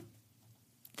day,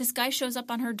 this guy shows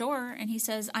up on her door and he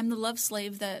says, "I'm the love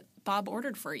slave that Bob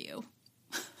ordered for you."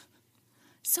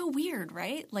 So weird,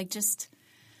 right? Like, just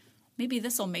maybe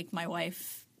this will make my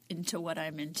wife into what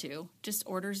I'm into. Just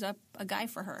orders up a guy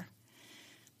for her.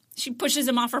 She pushes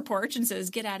him off her porch and says,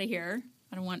 "Get out of here.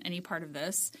 I don't want any part of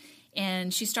this."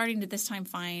 And she's starting to this time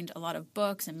find a lot of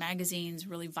books and magazines,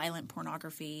 really violent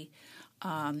pornography.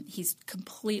 He's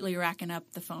completely racking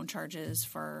up the phone charges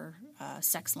for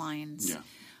sex lines.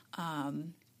 Yeah.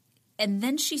 And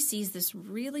then she sees this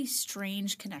really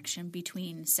strange connection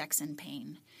between sex and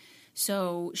pain.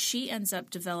 So she ends up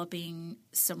developing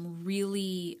some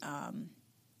really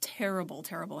terrible,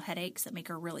 terrible headaches that make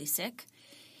her really sick.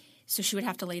 So she would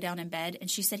have to lay down in bed. And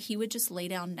she said he would just lay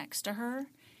down next to her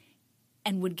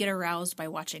and would get aroused by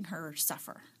watching her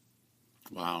suffer.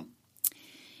 Wow.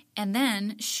 And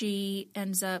then she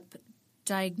ends up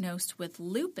diagnosed with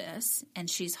lupus, and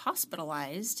she's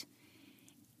hospitalized.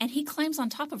 And he climbs on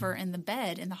top of her in the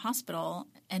bed in the hospital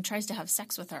and tries to have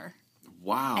sex with her.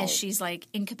 Wow. As she's, like,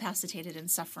 incapacitated and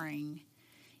suffering.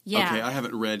 Yeah. Okay, I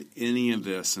haven't read any of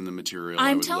this in the material.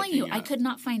 I'm telling you, I could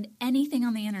not find anything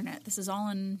on the internet. This is all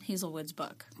in Hazelwood's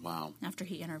book. Wow. After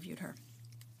he interviewed her.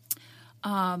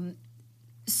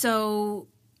 So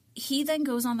he then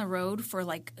goes on the road for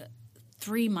like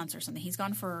 3 months or something. He's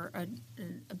gone for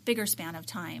a bigger span of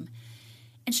time.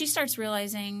 And she starts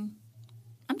realizing,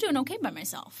 I'm doing okay by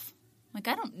myself. Like,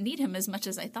 I don't need him as much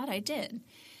as I thought I did.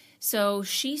 So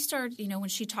she starts, when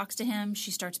she talks to him, she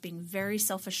starts being very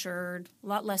self-assured, a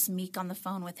lot less meek on the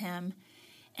phone with him.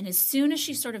 And as soon as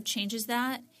she sort of changes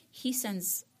that, he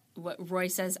sends what Roy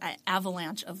says, an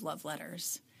avalanche of love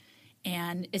letters.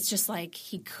 And it's just like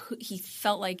he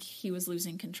felt like he was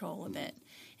losing control a bit.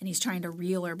 And he's trying to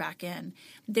reel her back in.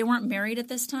 They weren't married at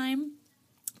this time.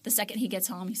 The second he gets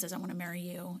home, he says, "I want to marry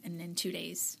you." And in 2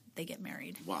 days, they get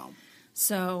married. Wow.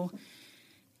 So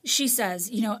she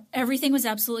says, everything was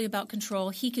absolutely about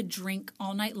control. He could drink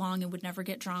all night long and would never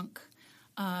get drunk.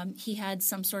 He had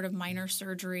some sort of minor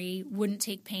surgery, wouldn't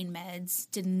take pain meds,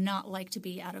 did not like to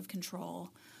be out of control.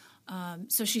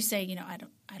 So she's saying, I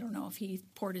don't know if he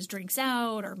poured his drinks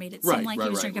out or made it seem like he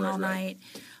was drinking all night.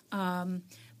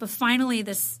 But finally,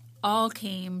 this all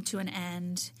came to an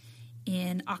end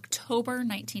in October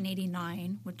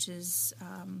 1989, which is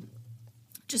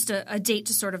just a date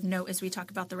to sort of note as we talk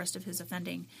about the rest of his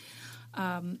offending,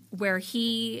 where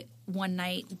he one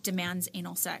night demands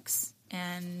anal sex,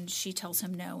 and she tells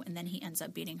him no, and then he ends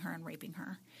up beating her and raping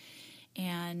her.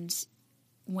 And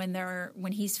when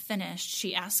he's finished,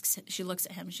 she looks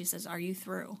at him and she says, "Are you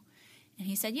through?" And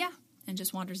he said, "Yeah," and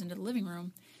just wanders into the living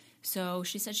room. So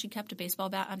she said she kept a baseball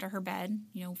bat under her bed,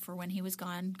 for when he was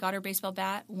gone, got her baseball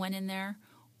bat, went in there,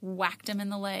 whacked him in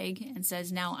the leg, and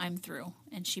says, "Now I'm through."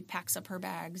 And she packs up her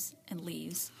bags and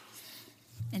leaves.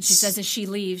 And she says as she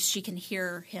leaves, she can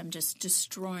hear him just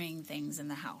destroying things in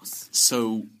the house.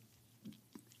 So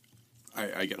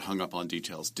I get hung up on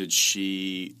details. Did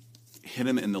she hit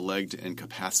him in the leg to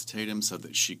incapacitate him so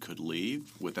that she could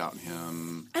leave without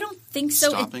him? I don't think so.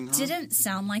 Stopping her? It didn't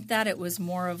sound like that. It was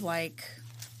more of like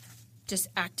just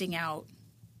acting out.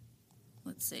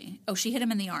 Let's see. Oh, she hit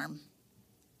him in the arm.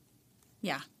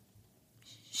 Yeah.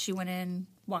 She went in,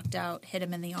 walked out, hit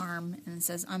him in the arm, and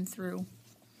says, "I'm through."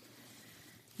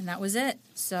 And that was it.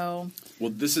 So,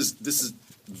 well, this is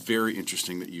very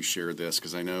interesting that you shared this,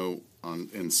 because I know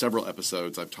in several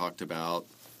episodes I've talked about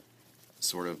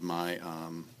sort of my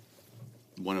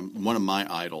one of my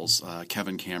idols,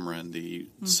 Kevin Cameron, the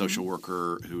social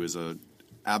worker who is a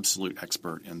absolute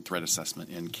expert in threat assessment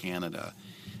in Canada.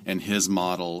 and his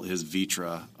model, his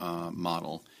Vitra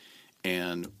model.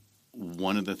 And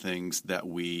one of the things that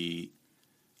we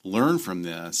learn from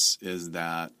this is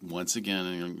that, once again,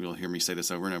 and you'll hear me say this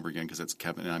over and over again because it's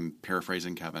Kevin, and I'm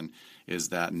paraphrasing Kevin, is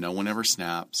that no one ever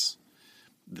snaps.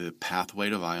 The pathway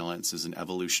to violence is an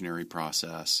evolutionary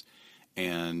process.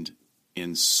 And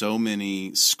in so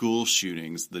many school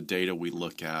shootings, the data we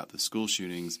look at, the school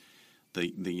shootings,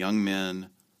 the young men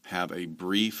have a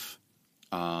brief,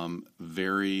 a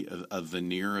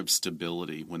veneer of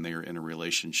stability when they are in a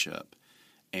relationship.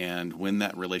 And when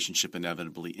that relationship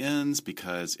inevitably ends,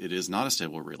 because it is not a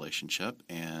stable relationship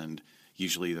and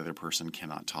usually the other person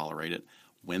cannot tolerate it,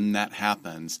 when that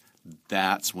happens,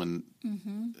 that's when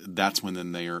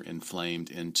then they are inflamed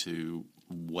into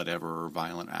whatever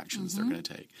violent actions they're going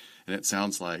to take. And it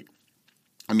sounds like,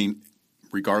 I mean,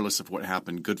 regardless of what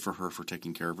happened, good for her for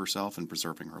taking care of herself and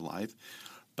preserving her life.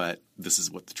 But this is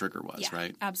what the trigger was,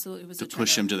 right? Absolutely. It was to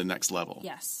push him to the next level.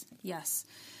 Yes, yes.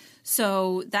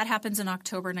 So that happens in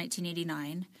October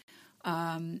 1989.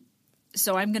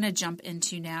 So I'm going to jump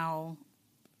into now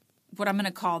what I'm going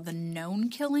to call the known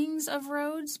killings of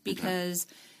Rhodes, because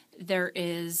there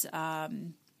is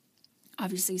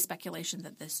obviously speculation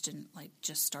that this didn't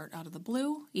just start out of the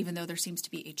blue, even though there seems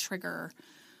to be a trigger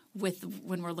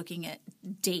when we're looking at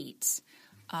dates.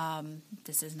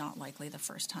 This is not likely the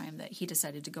first time that he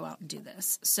decided to go out and do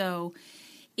this. So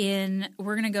we're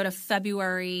going to go to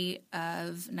February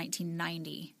of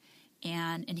 1990,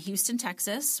 and in Houston,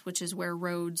 Texas, which is where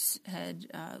Rhodes had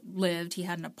lived. He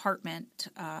had an apartment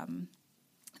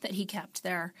that he kept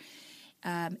there.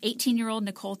 18-year-old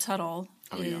Nicole Tuttle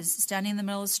is standing in the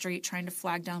middle of the street trying to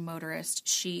flag down motorists.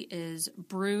 She is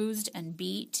bruised and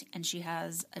beat, and she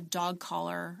has a dog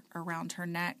collar around her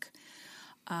neck.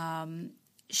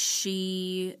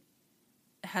 She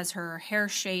has her hair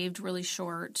shaved really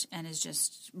short and is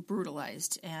just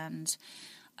brutalized. And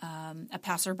a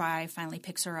passerby finally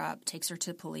picks her up, takes her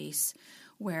to police,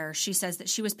 where she says that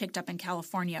she was picked up in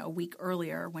California a week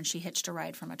earlier when she hitched a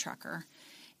ride from a trucker,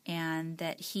 and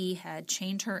that he had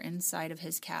chained her inside of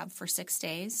his cab for 6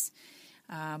 days.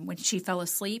 When she fell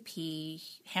asleep, he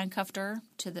handcuffed her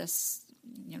to this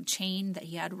chain that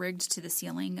he had rigged to the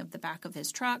ceiling of the back of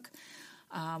his truck.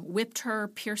 Whipped her,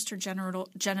 pierced her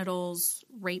genitals,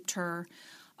 raped her,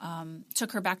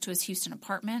 took her back to his Houston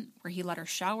apartment where he let her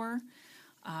shower,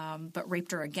 but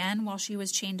raped her again while she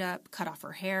was chained up, cut off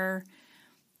her hair,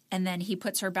 and then he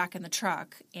puts her back in the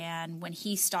truck. And when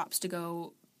he stops to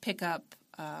go pick up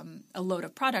a load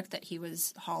of product that he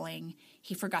was hauling,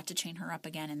 he forgot to chain her up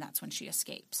again, and that's when she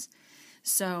escapes.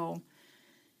 So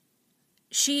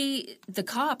the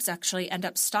cops actually end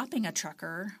up stopping a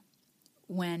trucker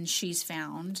when she's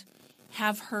found,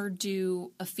 have her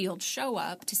do a field show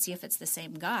up to see if it's the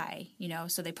same guy,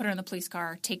 So they put her in the police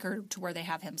car, take her to where they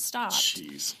have him stopped.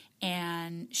 Jeez.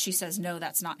 And she says, no,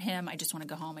 that's not him. I just want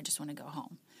to go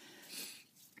home.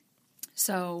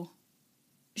 So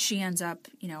she ends up,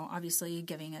 obviously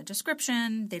giving a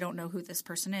description. They don't know who this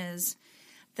person is.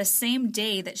 The same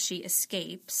day that she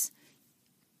escapes,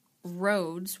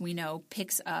 Rhodes, we know,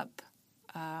 picks up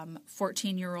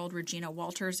 14-year-old Regina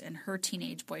Walters and her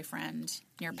teenage boyfriend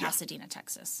near Pasadena,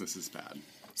 Texas. This is bad.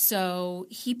 So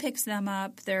he picks them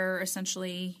up. They're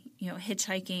essentially,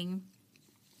 hitchhiking.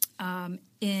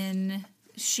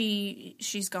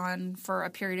 She's gone for a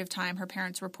period of time. Her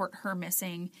parents report her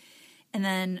missing. And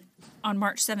then on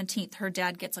March 17th, her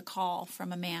dad gets a call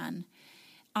from a man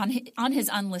on his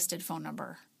unlisted phone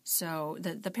number. So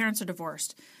the parents are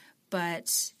divorced.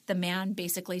 But the man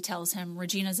basically tells him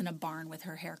Regina's in a barn with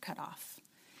her hair cut off.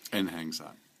 And hangs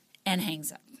up.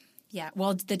 Yeah.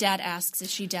 Well, the dad asks,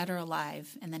 is she dead or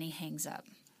alive? And then he hangs up.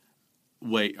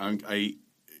 Wait, I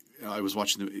was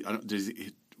watching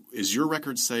is your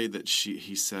record say that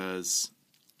he says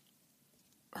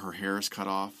her hair is cut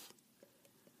off?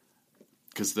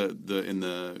 Because in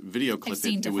the video clip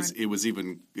it was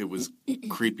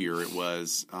creepier. It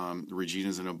was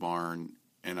Regina's in a barn,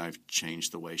 and I've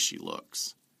changed the way she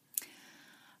looks.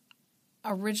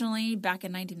 Originally, back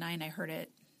in '99, I heard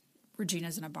it.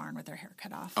 Regina's in a barn with her hair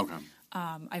cut off. Okay.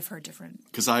 I've heard different.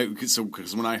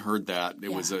 Because when I heard that,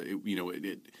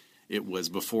 it was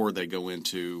before they go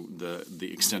into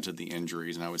the extent of the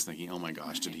injuries, and I was thinking, oh my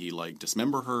gosh, did he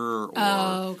dismember her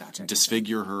or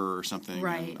disfigure her or something?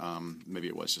 Right. And, maybe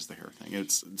it was just the hair thing.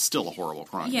 It's still a horrible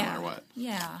crime, no matter what.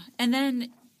 Yeah. And then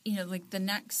the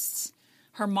next.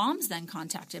 Her mom's then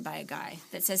contacted by a guy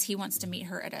that says he wants to meet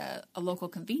her at a local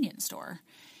convenience store.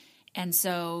 And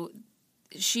so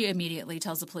she immediately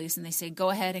tells the police, and they say, go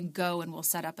ahead and we'll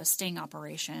set up a sting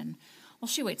operation. Well,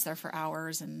 she waits there for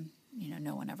hours, and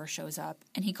no one ever shows up.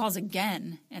 And he calls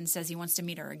again and says he wants to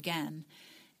meet her again.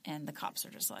 And the cops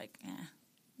are just like,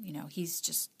 he's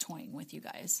just toying with you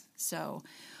guys. So,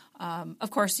 of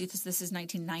course, this is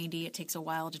 1990. It takes a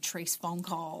while to trace phone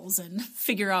calls and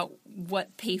figure out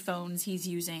what payphones he's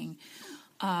using.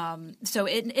 So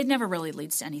it never really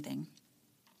leads to anything.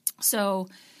 So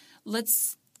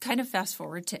let's kind of fast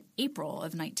forward to April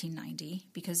of 1990,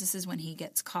 because this is when he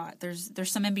gets caught. There's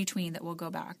some in between that will go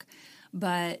back.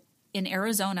 But in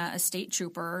Arizona, a state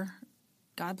trooper,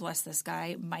 God bless this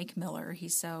guy, Mike Miller,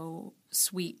 he's so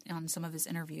sweet on some of his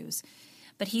interviews,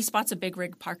 but he spots a big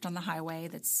rig parked on the highway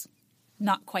that's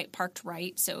not quite parked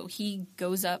right. So he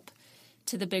goes up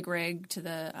to the big rig, to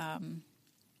the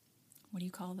what do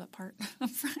you call that part up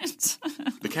front?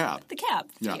 The cab. The cab.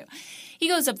 Yeah. You. He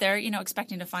goes up there,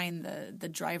 expecting to find the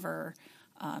driver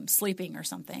sleeping or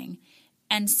something,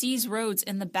 and sees Rhodes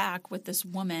in the back with this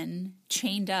woman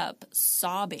chained up,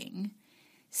 sobbing.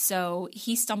 So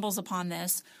he stumbles upon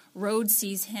this. Rhodes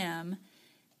sees him.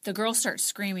 The girl starts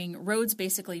screaming. Rhodes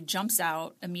basically jumps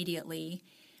out immediately,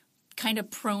 kind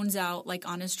of prones out like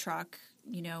on his truck,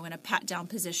 in a pat-down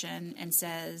position, and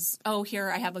says, "Oh, here,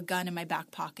 I have a gun in my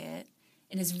back pocket."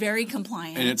 And is very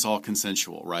compliant. And it's all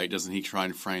consensual, right? Doesn't he try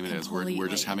and frame it as we're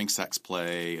just having sex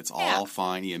play? It's all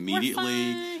fine. He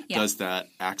immediately does that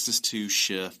Axis 2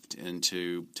 shift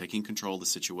into taking control of the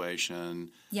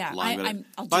situation. Yeah,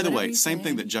 by the way, same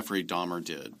thing that Jeffrey Dahmer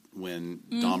did when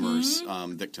Dahmer's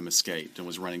victim escaped and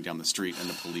was running down the street, and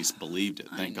the police believed it.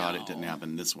 Thank God it didn't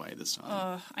happen this way this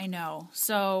time. I know.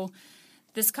 So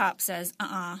this cop says,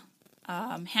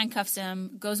 handcuffs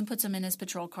him, goes and puts him in his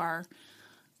patrol car,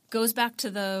 goes back to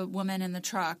the woman in the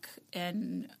truck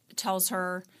and tells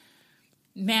her,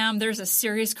 "Ma'am, there's a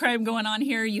serious crime going on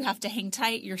here. You have to hang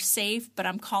tight. You're safe, but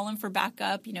I'm calling for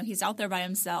backup." He's out there by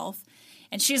himself.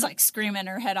 And she's like screaming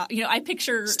her head off. I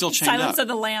picture Silence of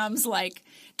the Lambs, like,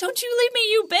 "Don't you leave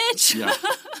me, you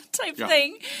bitch," type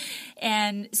thing.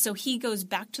 And so he goes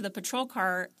back to the patrol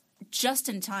car just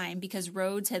in time, because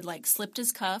Rhodes had slipped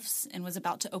his cuffs and was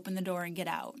about to open the door and get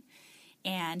out.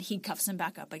 And he cuffs him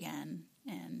back up again.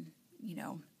 And,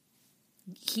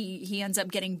 he ends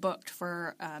up getting booked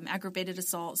for aggravated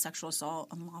assault, sexual assault,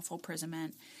 unlawful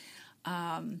imprisonment.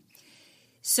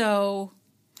 So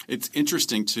it's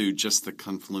interesting, too, just the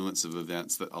confluence of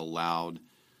events that allowed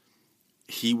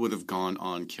he would have gone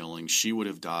on killing. She would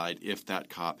have died if that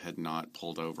cop had not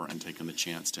pulled over and taken the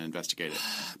chance to investigate it.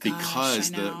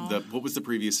 Because what was the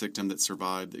previous victim that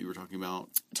survived that you were talking about?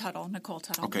 Tuttle, Nicole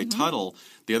Tuttle. Okay, Tuttle.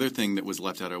 The other thing that was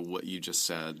left out of what you just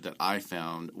said that I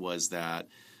found was that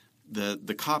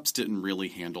the cops didn't really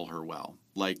handle her well.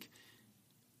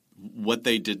 What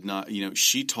they did not,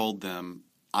 she told them,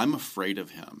 "I'm afraid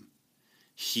of him.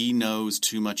 He knows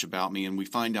too much about me." And we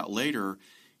find out later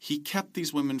he kept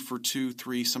these women for 2,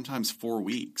 3, sometimes 4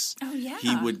 weeks. Oh, yeah.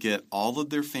 He would get all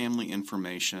of their family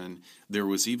information. There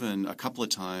was even a couple of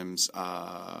times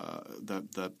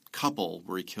the couple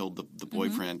where he killed the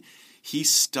boyfriend. He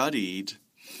studied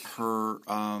her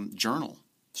journal.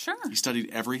 Sure. He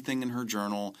studied everything in her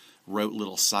journal, wrote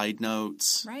little side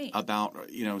notes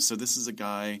about, so this is a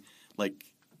guy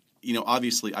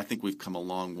obviously I think we've come a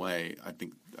long way. I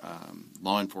think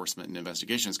law enforcement and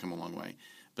investigation has come a long way.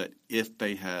 But if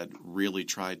they had really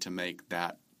tried to make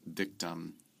that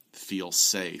victim feel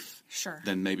safe,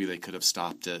 then maybe they could have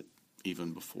stopped it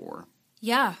even before.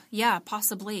 Yeah,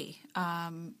 possibly.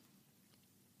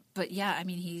 But yeah, I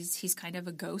mean, he's kind of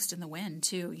a ghost in the wind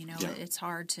too. It's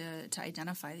hard to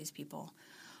identify these people.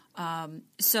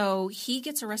 So he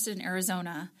gets arrested in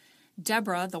Arizona.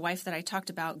 Deborah, the wife that I talked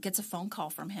about, gets a phone call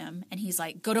from him, and he's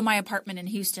like, "Go to my apartment in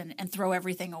Houston and throw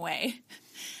everything away."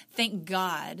 Thank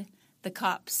God. The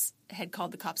cops had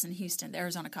called the cops in Houston. The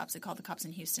Arizona cops had called the cops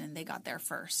in Houston, and they got there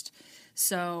first.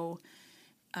 So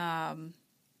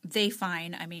they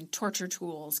find, torture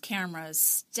tools, cameras,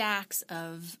 stacks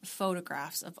of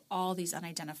photographs of all these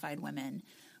unidentified women,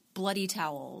 bloody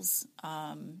towels.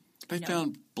 They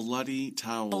found bloody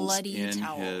towels in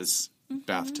his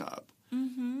bathtub,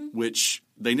 which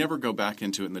they never go back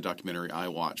into it in the documentary I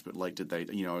watched. But did they?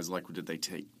 I was like, did they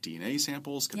take DNA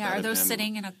samples? Are those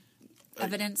sitting in a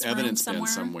evidence bin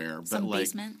somewhere, some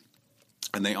basement.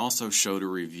 And they also showed a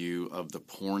review of the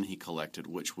porn he collected,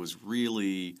 which was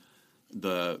really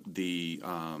the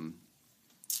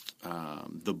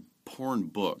porn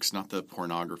books, not the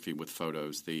pornography with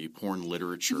photos. The porn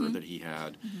literature that he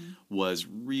had was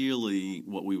really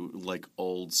what we would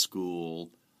old school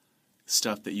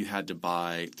stuff that you had to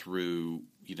buy through.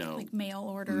 Mail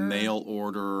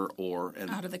order or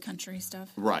out of the country stuff.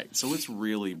 Right. So it's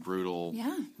really brutal,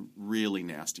 really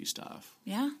nasty stuff.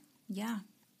 Yeah.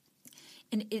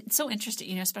 And it's so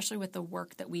interesting, especially with the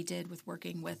work that we did with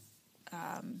working with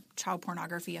child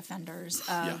pornography offenders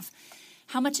of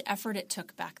how much effort it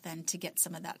took back then to get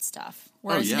some of that stuff.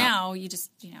 Whereas now you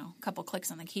just, a couple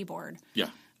clicks on the keyboard. Yeah.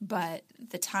 But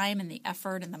the time and the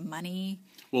effort and the money.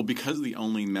 Well, because the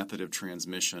only method of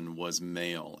transmission was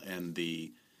mail, and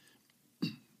the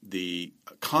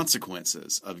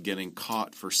consequences of getting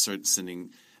caught for sending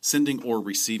or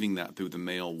receiving that through the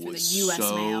mail was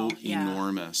so mail.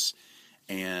 enormous.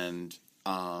 And,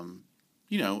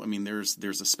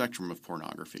 there's a spectrum of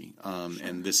pornography.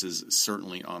 And this is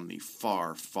certainly on the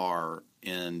far, far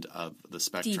end of the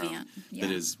spectrum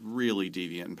that is really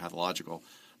deviant and pathological.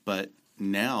 But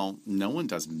now no one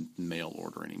does mail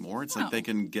order anymore. It's like they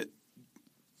can get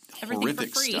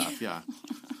horrific stuff. Yeah.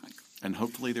 And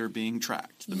hopefully they're being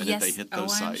tracked the minute they hit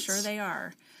those sites. I'm sure they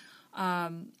are.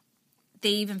 They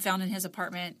even found in his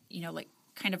apartment, like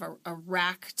kind of a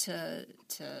rack to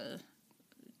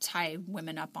tie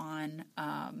women up on.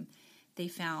 They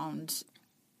found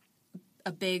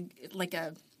a big,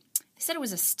 they said it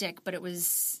was a stick, but it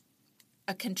was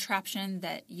a contraption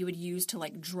that you would use to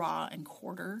draw and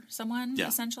quarter someone,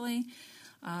 essentially.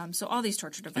 So all these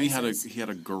torture devices. And he had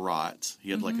a garrote. He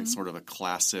had a sort of a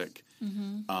classic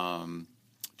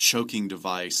choking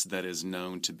device that is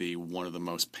known to be one of the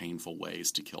most painful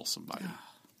ways to kill somebody.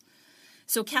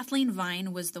 So Kathleen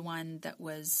Vine was the one that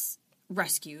was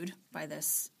rescued by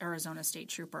this Arizona state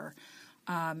trooper.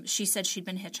 She said she'd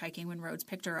been hitchhiking when Rhodes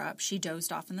picked her up. She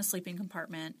dozed off in the sleeping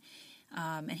compartment,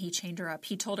 and he chained her up.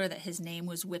 He told her that his name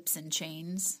was Whips and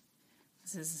Chains.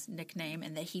 This is his nickname,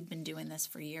 and that he'd been doing this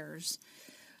for years.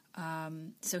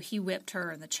 So he whipped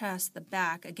her in the chest, the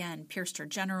back, again, pierced her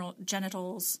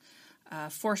genitals,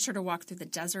 forced her to walk through the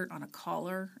desert on a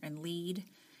collar and lead.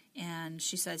 And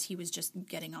she says he was just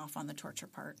getting off on the torture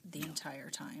part the entire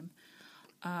time.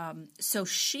 So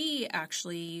she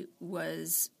actually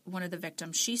was one of the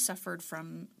victims. She suffered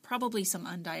from probably some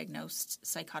undiagnosed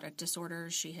psychotic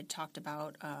disorders. She had talked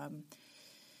about,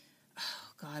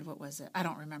 what was it? I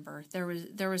don't remember.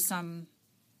 There was some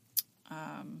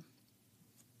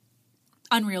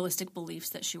unrealistic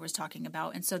beliefs that she was talking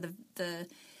about. And so the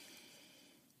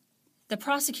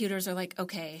prosecutors are like,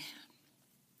 okay,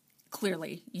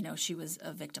 clearly, she was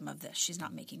a victim of this. She's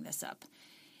not making this up.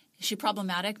 Is she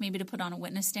problematic maybe to put on a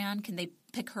witness stand? Can they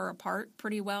pick her apart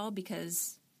pretty well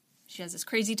because she has this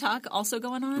crazy talk also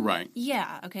going on? Right.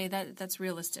 Yeah, okay, that's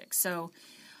realistic. So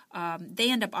they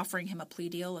end up offering him a plea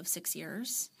deal of 6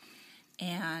 years.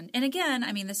 And again,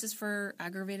 this is for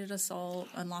aggravated assault,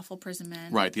 unlawful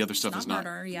imprisonment. Right, the other stuff is not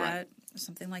murder yet,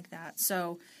 something like that.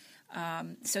 So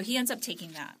he ends up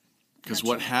taking that. Because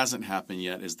what hasn't happened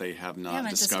yet is they have not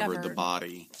discovered the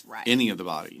body, any of the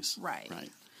bodies. Right.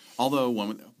 Although one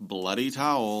with bloody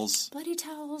towels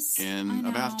in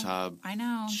a bathtub. I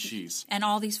know. Jeez. And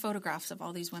all these photographs of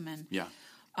all these women. Yeah.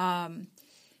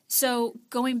 So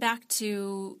going back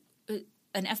to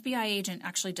an FBI agent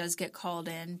actually does get called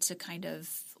in to kind of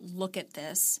look at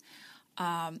this.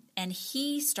 And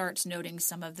he starts noting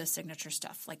some of the signature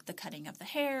stuff, like the cutting of the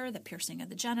hair, the piercing of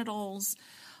the genitals.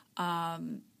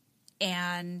 And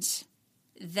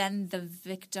then the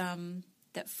victim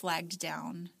that flagged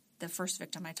down, the first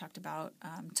victim I talked about,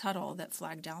 Tuttle, that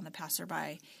flagged down the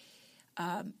passerby,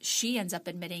 she ends up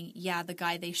admitting, the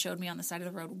guy they showed me on the side of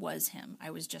the road was him. I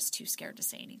was just too scared to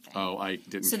say anything. Oh, I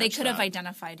didn't So they could have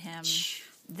identified him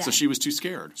then. So she was too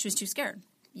scared. She was too scared.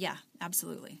 Yeah,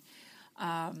 absolutely.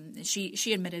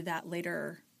 She admitted that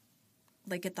later,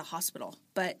 at the hospital.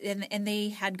 But and they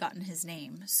had gotten his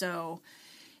name. So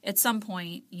at some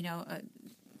point,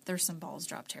 there's some balls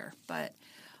dropped here. But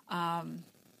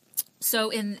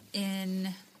so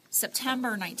in September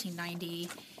 1990,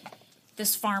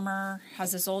 this farmer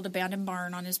has this old abandoned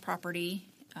barn on his property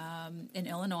in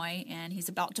Illinois, and he's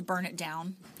about to burn it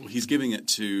down. Well, he's giving it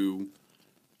to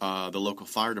the local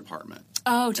fire department.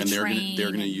 Oh, to train. And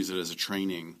they're going to use it as a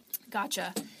training.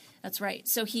 Gotcha. That's right.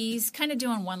 So he's kind of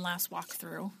doing one last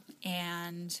walkthrough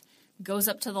and goes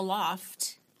up to the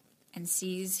loft and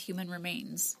sees human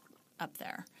remains up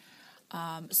there.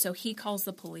 So he calls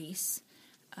the police.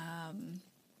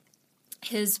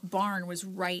 His barn was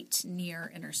right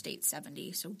near Interstate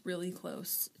 70, so really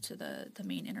close to the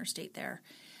main interstate there.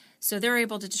 So they're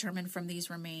able to determine from these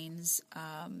remains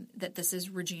that this is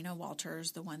Regina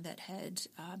Walters, the one that had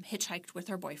hitchhiked with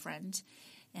her boyfriend.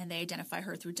 And they identify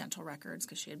her through dental records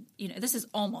because she had, this is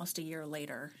almost a year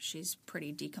later. She's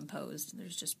pretty decomposed.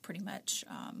 There's just pretty much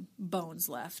bones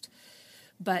left.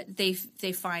 But they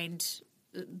find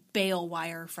bale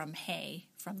wire from hay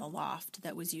from the loft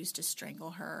that was used to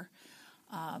strangle her.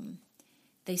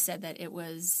 They said that it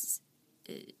was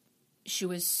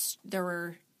there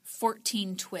were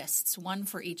 14 twists, one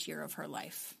for each year of her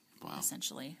life, Wow.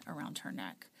 essentially, around her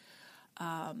neck.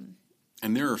 And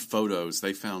there are photos.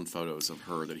 They found photos of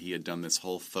her that he had done this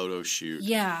whole photo shoot,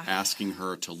 asking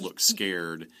her to look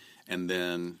scared. And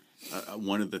then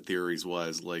one of the theories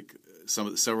was like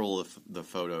several of the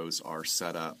photos are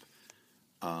set up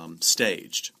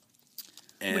staged,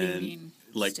 and What do you mean,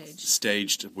 like staged?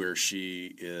 Staged where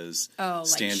she is like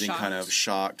standing kind of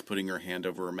shocked? shocked, putting her hand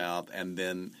over her mouth, and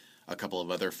then a couple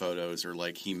of other photos are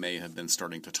like he may have been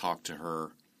starting to talk to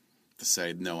her to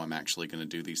say, no, I'm actually going to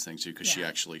do these things too, because she Yeah.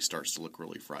 actually starts to look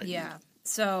really frightened. Yeah.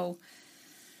 So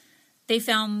they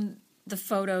found the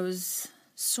photos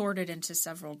sorted into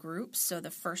several groups. So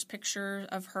the first picture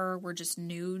of her were just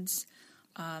nudes.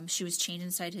 She was chained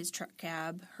inside his truck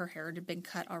cab. Her hair had been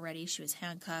cut already. She was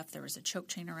handcuffed. There was a choke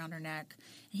chain around her neck.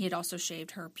 And he had also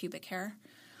shaved her pubic hair.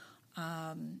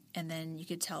 And then you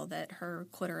could tell that her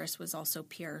clitoris was also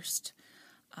pierced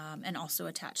and also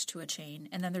attached to a chain.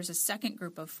 And then there's a second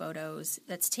group of photos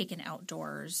that's taken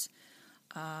outdoors.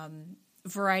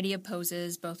 Variety of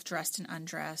poses, both dressed and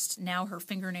undressed. Now her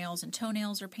fingernails and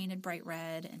toenails are painted bright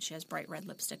red, and she has bright red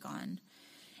lipstick on.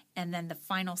 And then the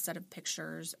final set of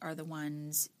pictures are the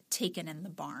ones taken in the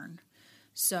barn.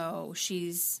 So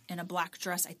she's in a black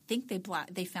dress. I think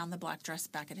they found the black dress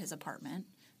back at his apartment.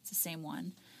 It's the same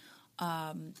one.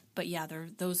 But yeah,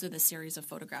 those are the series of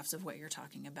photographs of what you're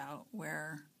talking about,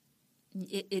 where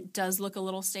it does look a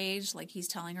little staged, like he's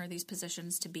telling her these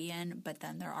positions to be in, but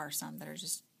then there are some that are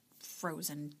just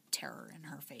frozen terror in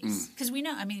her face. Because we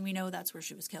know that's where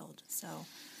she was killed.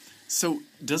 So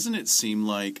doesn't it seem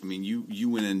like, I mean, you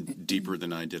went in deeper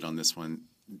than I did on this one.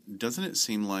 Doesn't it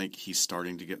seem like he's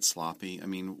starting to get sloppy? I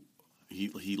mean,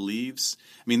 he leaves.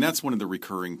 I mean, that's one of the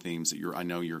recurring themes that I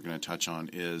know you're going to touch on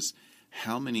is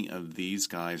how many of these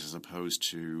guys, as opposed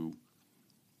to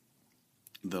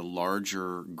the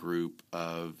larger group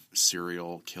of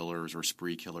serial killers or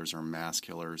spree killers or mass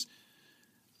killers,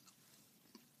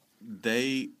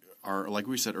 they are, like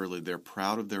we said earlier, they're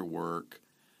proud of their work,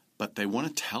 but they want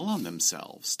to tell on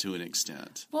themselves to an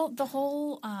extent. well, the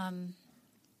whole I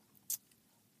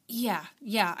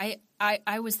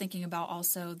was thinking about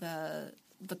also the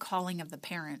calling of the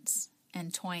parents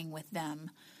and toying with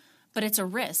them. But it's a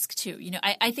risk, too. You know,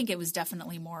 I think it was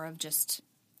definitely more of just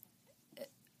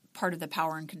part of the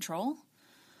power and control.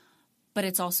 But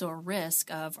it's also a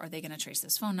risk of, are they going to trace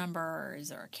this phone number? Or is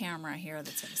there a camera here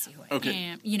that's going to see who I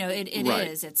am? You know, it Right.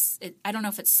 is. I don't know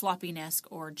if it's sloppiness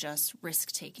or just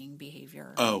risk-taking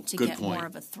behavior to good get point. more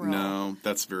of a thrill. No,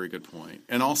 that's a very good point.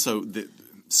 And also,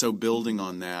 so building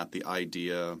on that, the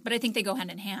idea... But I think they go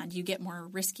hand in hand. You get more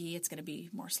risky, it's going to be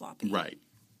more sloppy. Right.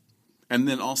 And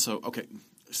then also, okay...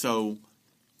 So,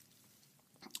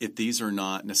 if these are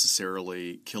not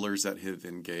necessarily killers that have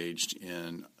engaged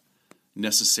in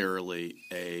necessarily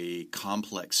a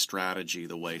complex strategy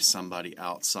the way somebody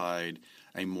outside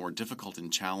a more difficult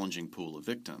and challenging pool of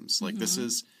victims, like this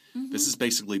is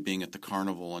basically being at the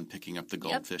carnival and picking up the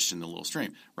goldfish in the little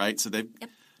stream, right? So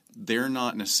they're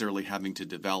not necessarily having to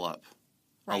develop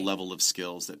a level of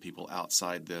skills that people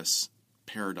outside this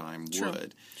paradigm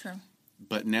would. True.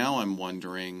 But now I'm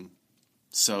wondering...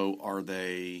 So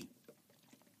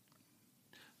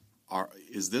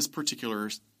is this particular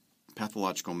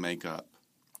pathological makeup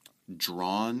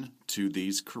drawn to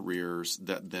these careers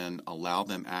that then allow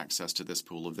them access to this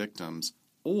pool of victims?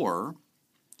 Or,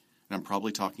 and I'm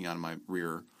probably talking out of my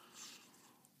rear,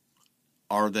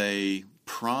 are they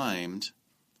primed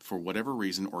for whatever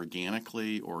reason,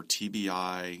 organically or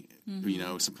TBI, you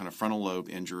know, some kind of frontal lobe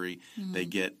injury, they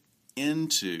get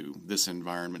into this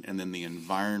environment and then the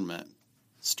environment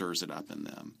stirs it up in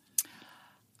them?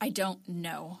 I don't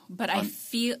know, but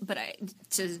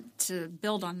to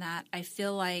build on that, I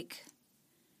feel like,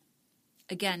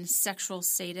 again, sexual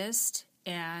sadist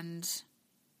and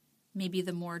maybe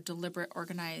the more deliberate,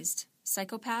 organized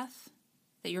psychopath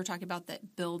that you're talking about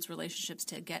that builds relationships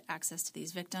to get access to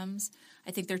these victims,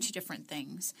 I think they're two different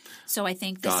things. So I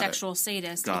think the sexual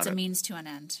sadist, it's a means to an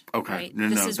end. Okay. Right? No,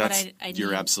 this is that's, what I need.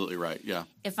 you're absolutely right, yeah.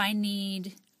 If I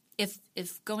need...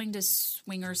 If going to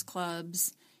swingers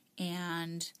clubs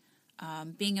and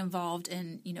being involved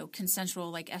in, you know, consensual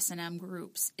like S&M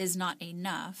groups is not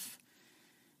enough,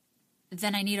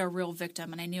 then I need a real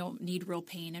victim and I need real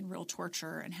pain and real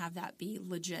torture and have that be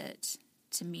legit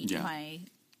to meet my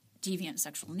deviant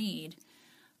sexual need.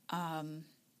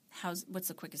 What's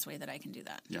the quickest way that I can do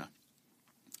that? Yeah.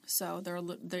 So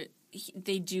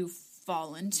they do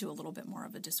fall into a little bit more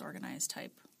of a disorganized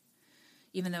type.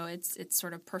 Even though it's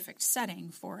sort of perfect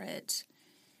setting for it,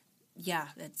 yeah,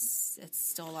 it's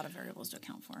still a lot of variables to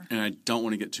account for. And I don't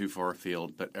want to get too far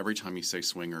afield, but every time you say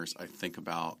swingers, I think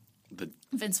about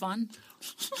Vince Vaughn.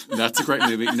 That's a great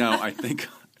movie. No, I think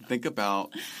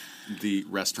about the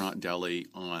restaurant deli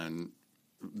on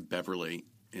Beverly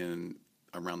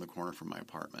around the corner from my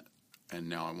apartment, and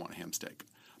now I want ham steak.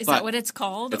 Is that what it's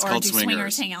called? It's or called do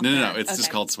swingers hang out No, there? it's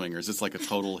just called Swingers. It's like a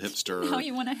total hipster. Now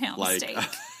you want a ham steak.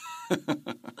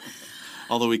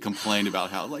 Although we complained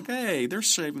about how, like, hey, they're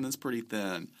shaving this pretty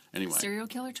thin. Anyway. Serial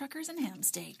killer truckers and ham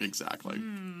steak. Exactly.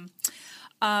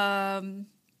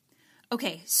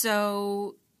 Okay,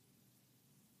 so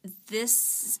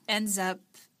this ends up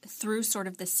through sort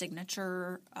of the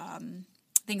signature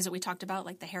things that we talked about,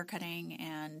 like the hair cutting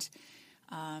and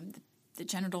the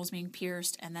genitals being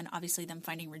pierced, and then obviously them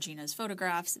finding Regina's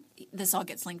photographs. This all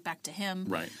gets linked back to him.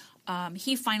 Right.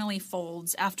 He finally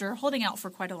folds after holding out for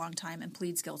quite a long time and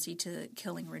pleads guilty to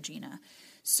killing Regina.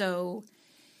 So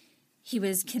he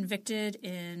was convicted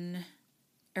in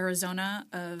Arizona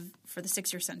for the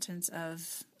 6-year sentence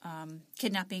of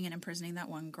kidnapping and imprisoning that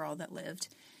one girl that lived.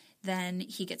 Then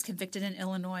he gets convicted in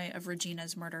Illinois of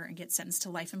Regina's murder and gets sentenced to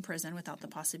life in prison without the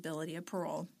possibility of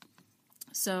parole.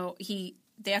 So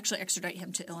they actually extradite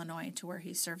him to Illinois to where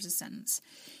he serves his sentence.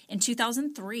 In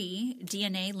 2003,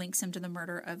 DNA links him to the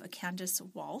murder of Candace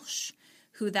Walsh,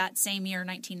 who that same year,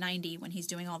 1990, when he's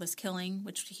doing all this killing,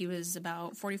 which he was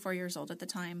about 44 years old at the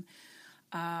time,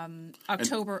 go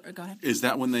ahead. Is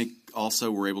that when they also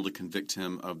were able to convict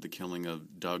him of the killing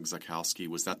of Doug Zakowski?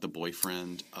 Was that the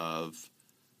boyfriend of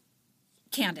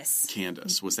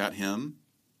Candace? Was that him?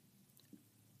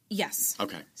 Yes.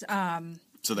 Okay.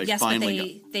 So they yes,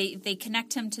 finally but they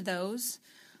connect him to those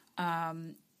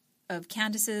of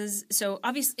Candace's. So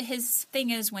obviously his thing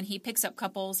is when he picks up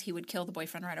couples, he would kill the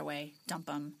boyfriend right away, dump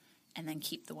him, and then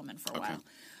keep the woman for a while.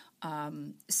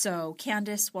 So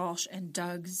Candace Walsh and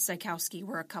Doug Zakowski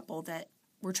were a couple that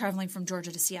were traveling from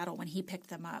Georgia to Seattle when he picked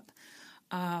them up.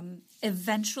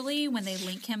 Eventually, when they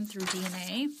link him through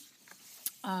DNA,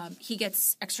 he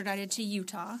gets extradited to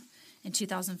Utah in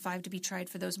 2005 to be tried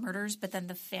for those murders, but then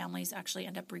the families actually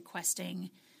end up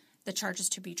requesting the charges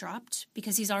to be dropped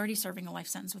because he's already serving a life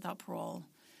sentence without parole.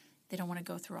 They don't want to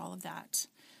go through all of that.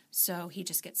 So he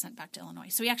just gets sent back to Illinois.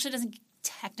 So he actually doesn't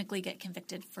technically get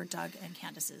convicted for Doug and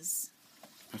Candace's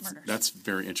murders. That's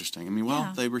very interesting. I mean,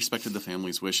 they respected the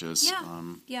family's wishes.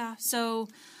 Yeah. So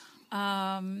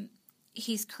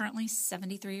he's currently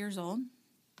 73 years old.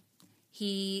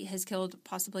 He has killed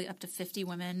possibly up to 50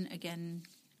 women. Again,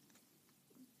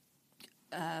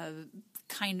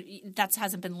 that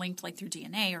hasn't been linked like through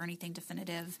DNA or anything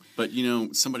definitive. But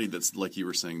somebody that's like you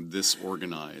were saying, this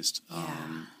organized,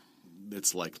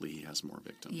 it's likely he has more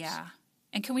victims. Yeah.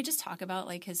 And can we just talk about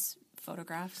like his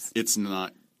photographs? It's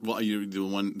not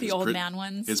the old man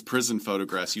ones. His prison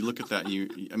photographs. You look at that,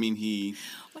 and he.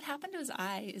 What happened to his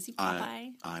eye? Is he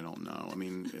Popeye? I don't know. I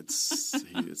mean,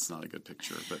 it's not a good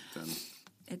picture, but then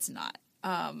it's not.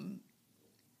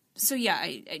 So yeah,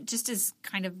 I just as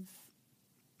kind of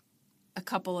a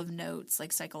couple of notes,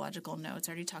 like psychological notes.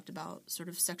 I already talked about sort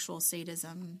of sexual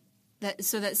sadism. That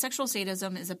sexual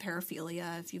sadism is a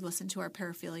paraphilia. If you listen to our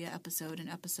paraphilia episode in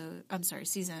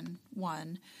season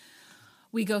 1,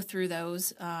 we go through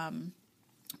those.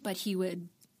 But he would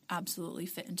absolutely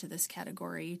fit into this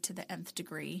category to the nth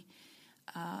degree.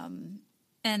 And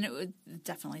it would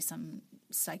definitely some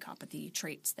psychopathy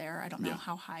traits there. I don't know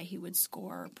how high he would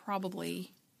score.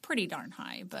 Probably pretty darn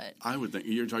high, but I would think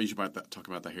you should talk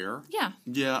about the hair.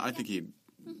 Yeah, I think he'd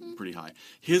pretty high.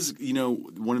 His,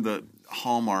 one of the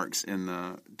hallmarks in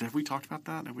the. Have we talked about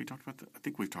that? I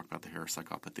think we've talked about the hair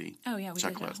psychopathy. Oh yeah, we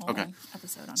checklist. Did a whole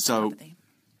episode on psychopathy.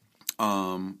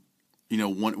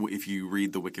 If you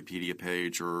read the Wikipedia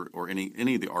page or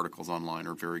any of the articles online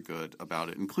are very good about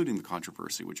it, including the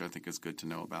controversy, which I think is good to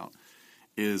know about.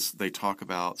 Is they talk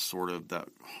about sort of that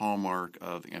hallmark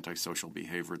of antisocial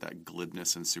behavior, that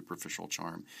glibness and superficial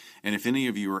charm. And if any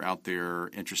of you are out there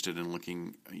interested in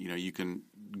looking, you can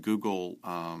Google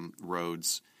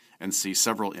Rhodes and see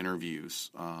several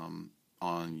interviews on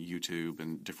YouTube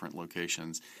and different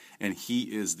locations. And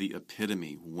he is the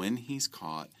epitome. When he's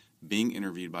caught being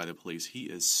interviewed by the police, he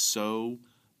is so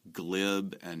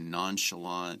glib and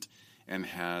nonchalant and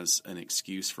has an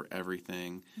excuse for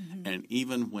everything. Mm-hmm. And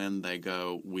even when they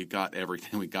go, we've got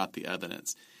everything, we got the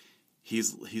evidence,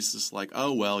 he's just like,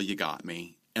 oh, well, you got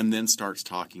me. And then starts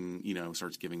talking,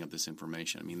 starts giving up this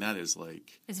information. I mean, that is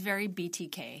like... It's very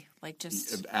BTK. Like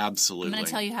just... Absolutely. I'm going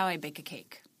to tell you how I bake a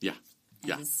cake. Yeah.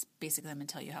 And basically, I'm going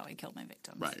to tell you how I killed my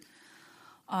victims. Right.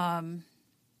 And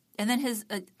then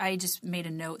I just made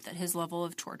a note that his level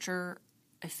of torture,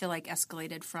 I feel like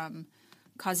escalated from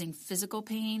causing physical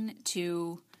pain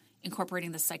to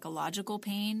incorporating the psychological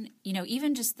pain. You know,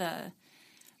 even just the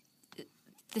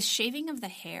shaving of the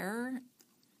hair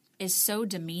is so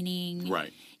demeaning.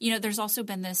 Right. You know, there's also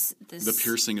been this The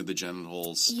piercing of the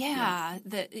genitals. Yeah,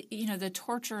 the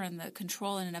torture and the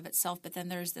control in and of itself, but then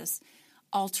there's this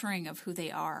altering of who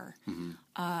they are. Mm-hmm.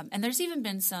 And there's even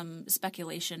been some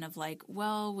speculation of like,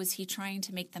 well, was he trying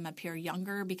to make them appear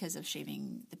younger because of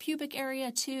shaving the pubic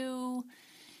area too?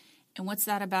 And what's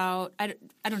that about? I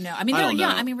don't know. I mean, they're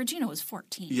young. I mean, Regina was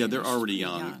 14. Yeah, they're already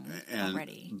young.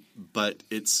 Already. But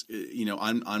it's, you know,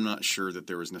 I'm not sure that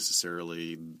there was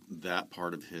necessarily that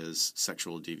part of his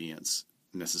sexual deviance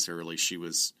necessarily. She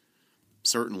was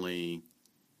certainly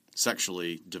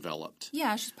sexually developed.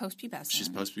 Yeah, she's post-pubescent. She's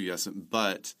post-pubescent.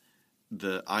 But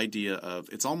the idea of,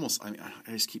 it's almost, I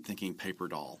just keep thinking paper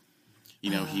doll. You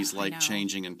know, he's like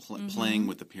changing and playing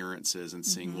with appearances and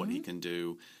seeing what he can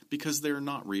do because they're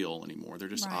not real anymore. They're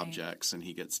just objects, and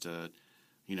he gets to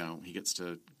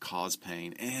cause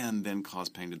pain and then cause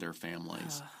pain to their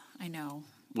families. I know.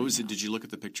 What was it? Did you look at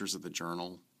the pictures of the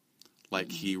journal?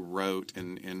 Like he wrote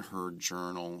in her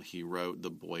journal, he wrote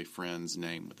the boyfriend's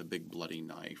name with a big bloody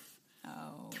knife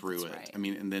through it. Right. I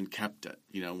mean, and then kept it.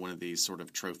 You know, one of these sort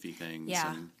of trophy things.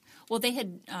 Yeah. And, well, they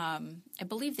had, I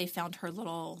believe they found her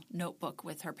little notebook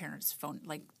with her parents' phone,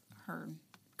 like her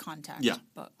contact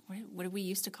book. What did we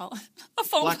used to call it? A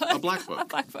phone book. A black book. A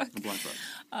black book. A black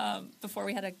book. Before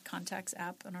we had a contacts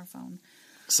app on our phone.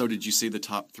 So did you see the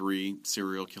top 3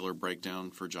 serial killer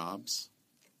breakdown for jobs?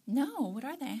 No, what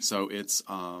are they? So it's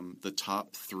the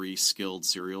top 3 skilled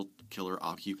serial killer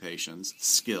occupations.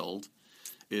 Skilled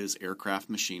is aircraft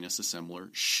machinist, assembler,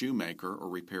 shoemaker or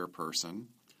repair person,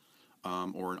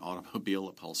 or an automobile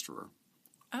upholsterer.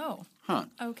 Oh. Huh.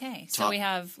 Okay. So we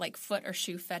have like foot or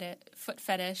foot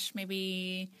fetish,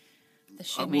 maybe the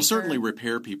shoemaker. Well, certainly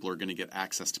repair people are going to get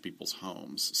access to people's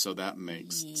homes, so that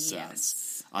makes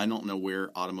sense. I don't know where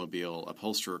automobile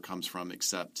upholsterer comes from,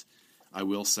 except I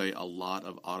will say a lot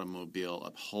of automobile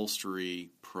upholstery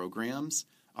programs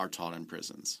are taught in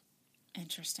prisons.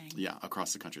 Interesting. Yeah,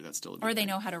 across the country, that's still a big Or they thing.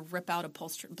 know how to rip out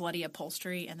bloody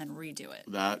upholstery and then redo it.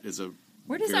 That is a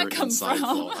Where does very that come insightful. from?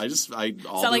 all Is that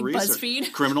the like research.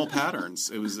 BuzzFeed? Criminal patterns.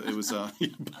 It was it's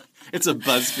a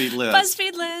BuzzFeed list.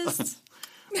 BuzzFeed list.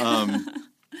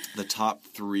 The top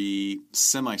 3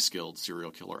 semi-skilled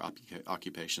serial killer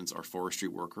occupations are forestry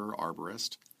worker,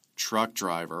 arborist, truck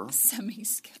driver,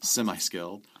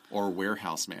 semi-skilled, or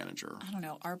warehouse manager. I don't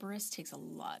know. Arborist takes a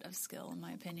lot of skill, in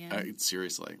my opinion.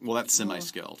 Seriously. Well, that's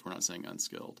semi-skilled. We're not saying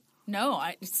unskilled. No,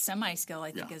 semi-skill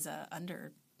I think is a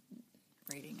under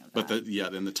rating of But that.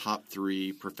 then the top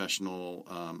 3 professional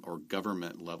or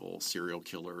government level serial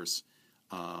killers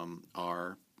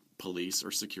are police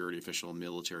or security official,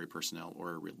 military personnel,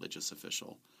 or a religious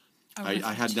official.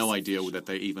 I had no idea that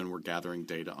they even were gathering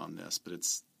data on this, but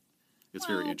it's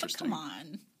very interesting. But come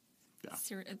on. Yeah.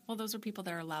 Well, those are people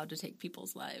that are allowed to take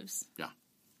people's lives. Yeah.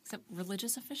 Except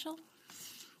religious official?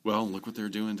 Well, look what they're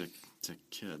doing to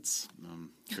kids.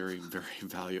 Very, very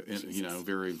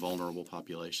very vulnerable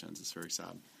populations. It's very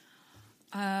sad.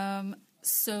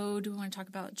 So do we want to talk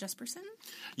about Jesperson?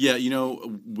 Yeah,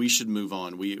 we should move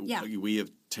on. We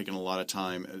have taken a lot of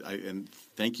time, and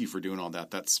thank you for doing all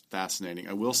that. That's fascinating.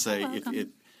 I will say,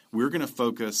 we're going to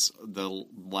focus the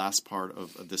last part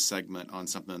of this segment on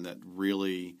something that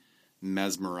really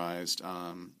mesmerized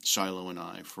Shiloh and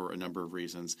I for a number of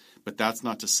reasons. But that's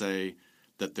not to say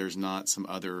that there's not some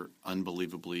other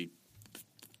unbelievably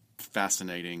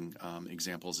fascinating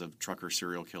examples of trucker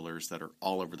serial killers that are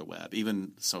all over the web,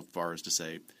 even so far as to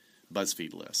say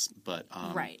BuzzFeed lists. But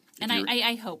right. And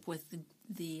I hope with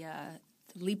the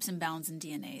leaps and bounds in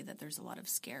DNA that there's a lot of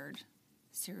scared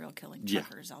serial killing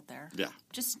truckers out there. Yeah.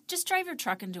 Just drive your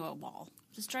truck into a wall.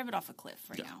 Just drive it off a cliff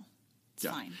now. It's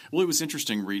fine. Well, it was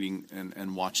interesting reading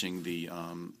and watching the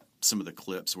some of the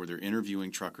clips where they're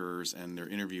interviewing truckers and they're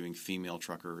interviewing female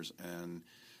truckers. And,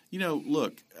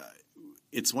 look,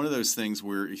 it's one of those things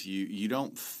where if you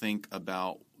don't think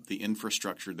about the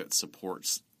infrastructure that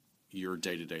supports your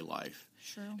day-to-day life.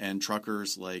 Sure. And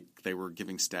truckers, like, they were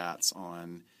giving stats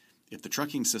on if the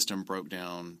trucking system broke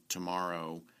down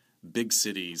tomorrow, big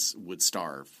cities would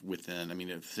starve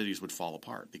cities would fall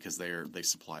apart because they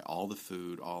supply all the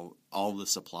food, all the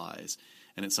supplies.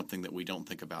 And it's something that we don't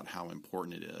think about how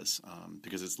important it is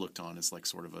because it's looked on as like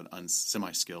sort of a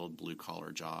semi-skilled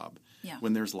blue-collar job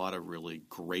when there's a lot of really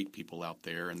great people out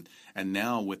there. And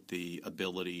now with the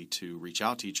ability to reach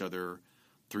out to each other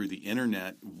through the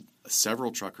internet,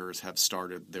 several truckers have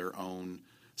started their own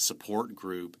support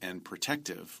group and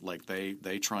protective. Like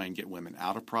they try and get women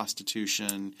out of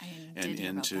prostitution and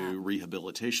into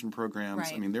rehabilitation programs.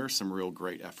 Right. I mean, there's some real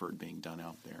great effort being done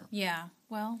out there. Yeah.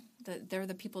 Well, they're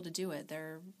the people to do it.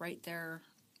 They're right there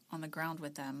on the ground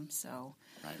with them. So.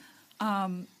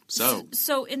 Right.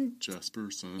 So in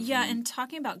Jesperson. Yeah, and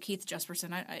talking about Keith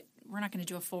Jesperson, we're not going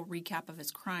to do a full recap of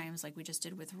his crimes like we just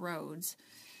did with Rhodes,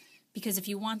 because if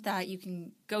you want that, you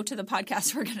can go to the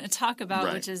podcast we're going to talk about,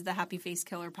 right. which is the Happy Face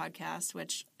Killer podcast,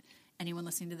 which anyone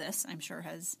listening to this, I'm sure,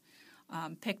 has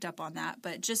picked up on that.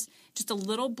 But just a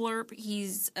little blurb: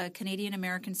 he's a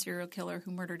Canadian-American serial killer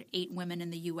who murdered 8 women in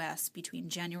the U.S. between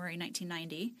January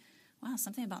 1990. Wow,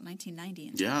 something about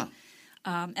 1990. Yeah.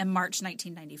 And March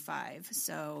 1995.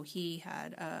 So he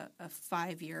had a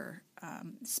 5-year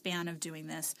span of doing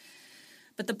this.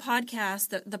 But the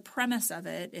podcast, the premise of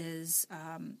it is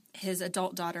his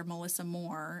adult daughter, Melissa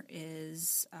Moore,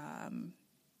 is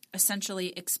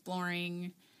essentially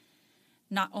exploring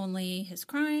not only his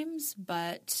crimes,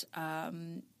 but,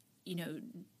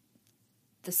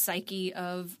 the psyche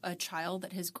of a child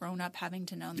that has grown up having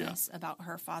to know this about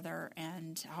her father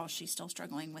and how she's still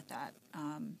struggling with that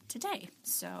today.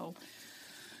 So,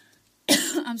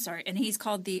 I'm sorry. And he's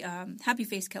called the Happy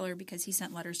Face Killer because he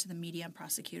sent letters to the media and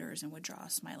prosecutors and would draw a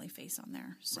smiley face on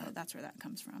there. So that's where that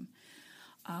comes from.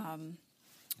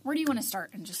 Where do you want to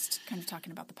start in just kind of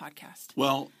talking about the podcast?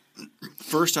 Well,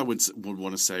 first I would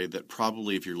want to say that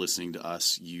probably if you're listening to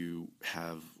us, you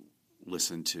have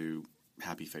listened to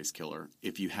Happy Face Killer.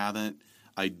 If you haven't,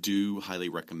 I do highly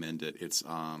recommend it. It's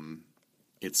a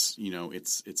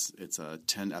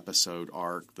 10 episode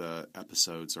arc. The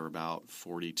episodes are about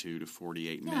 42 to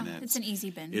 48 minutes. It's an easy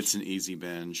binge. It's an easy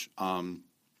binge.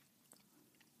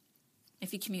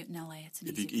 If you commute in LA, it's an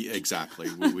easy binge. Exactly.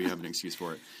 we have an excuse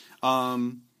for it.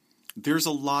 There's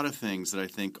a lot of things that I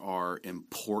think are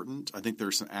important. I think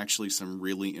there's actually some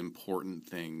really important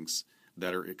things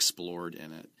that are explored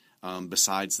in it.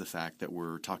 Besides the fact that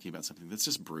we're talking about something that's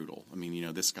just brutal. I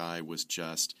mean, this guy was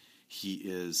he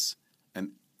is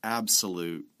an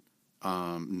absolute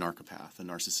narcopath, a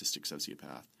narcissistic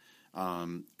sociopath.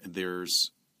 There's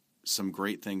some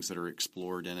great things that are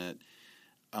explored in it.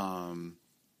 I'm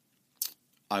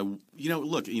a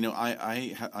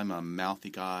mouthy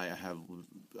guy. I have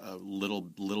a little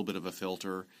bit of a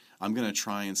filter. I'm going to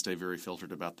try and stay very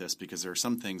filtered about this because there are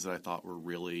some things that I thought were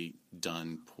really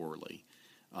done poorly.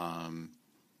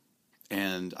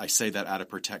 And I say that out of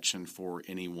protection for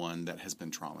anyone that has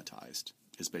been traumatized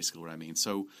is basically what I mean.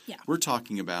 So we're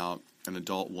talking about an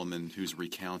adult woman who's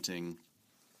recounting,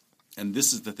 and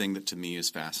this is the thing that to me is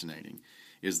fascinating,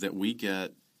 is that we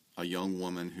get a young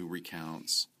woman who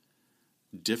recounts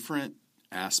different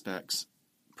aspects,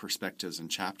 perspectives,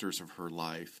 and chapters of her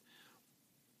life.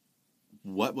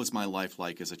 What was my life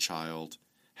like as a child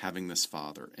having this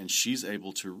father? And she's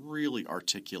able to really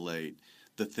articulate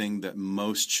the thing that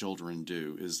most children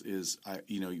do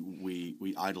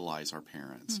we idolize our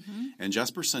parents. Mm-hmm. And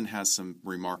Jesperson has some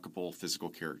remarkable physical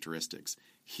characteristics.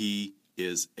 He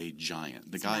is a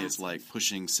giant. The guy is like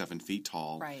pushing 7 feet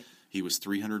tall. Right. He was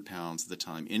 300 pounds at the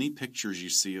time. Any pictures you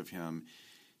see of him,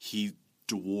 he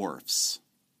dwarfs.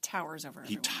 Towers over everyone.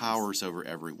 He towers over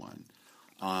everyone.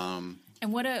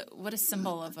 And what a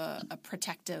symbol of a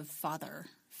protective father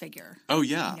figure. Oh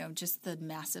yeah, just the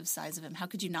massive size of him. How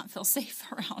could you not feel safe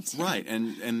around him? Right,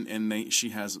 she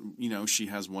has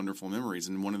wonderful memories,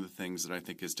 and one of the things that I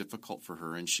think is difficult for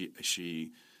her, and she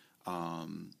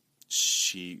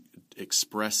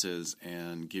expresses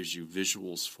and gives you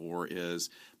visuals for,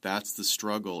 is that's the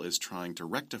struggle, is trying to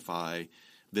rectify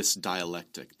this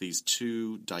dialectic, these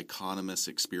two dichotomous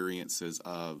experiences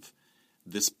of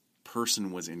this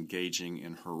person was engaging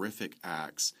in horrific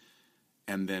acts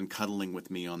and then cuddling with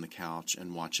me on the couch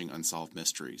and watching Unsolved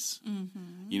Mysteries.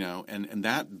 Mm-hmm. And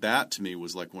that to me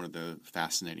was like one of the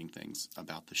fascinating things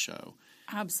about the show.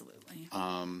 Absolutely.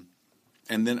 And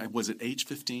then was it age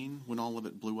 15 when all of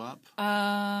it blew up?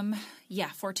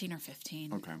 14 or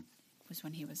 15. Okay. Was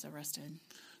when he was arrested.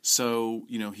 So,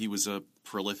 he was a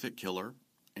prolific killer,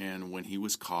 and when he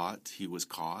was caught, he was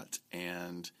caught.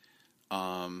 And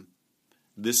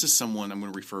this is someone, I'm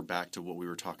going to refer back to what we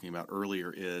were talking about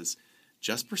earlier, is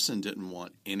Jesperson didn't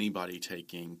want anybody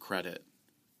taking credit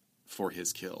for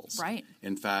his kills. Right.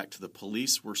 In fact, the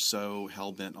police were so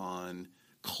hell-bent on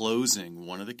closing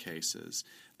one of the cases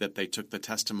that they took the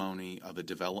testimony of a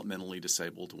developmentally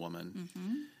disabled woman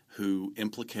who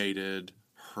implicated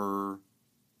her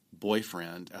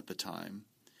boyfriend at the time.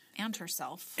 And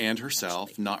herself.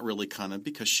 Not really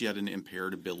because she had an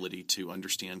impaired ability to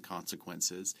understand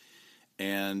consequences.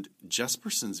 And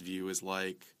Jesperson's view is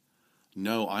like,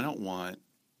 no, I don't want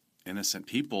innocent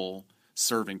people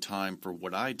serving time for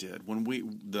what I did. When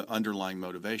the underlying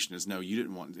motivation is, no, you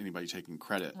didn't want anybody taking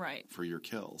credit for your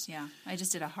kills. Yeah, I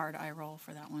just did a hard eye roll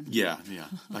for that one. Yeah.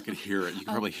 I could hear it. You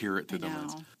can probably hear it through the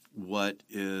lens. What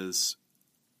is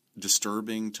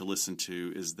disturbing to listen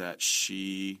to is that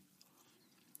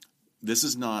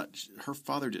her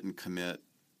father didn't commit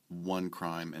one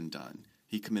crime and done.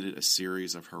 He committed a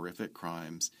series of horrific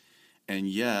crimes, and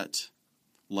yet,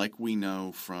 like we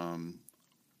know from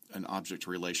an object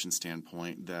relation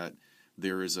standpoint, that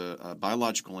there is a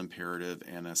biological imperative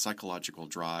and a psychological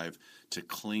drive to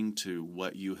cling to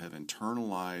what you have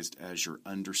internalized as your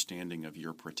understanding of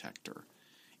your protector,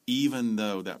 even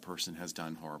though that person has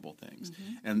done horrible things.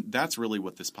 Mm-hmm. And that's really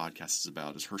what this podcast is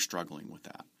about, is her struggling with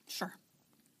that. Sure.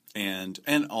 And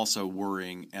also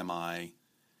worrying, am I,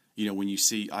 when you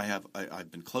see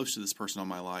I've been close to this person all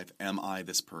my life, am I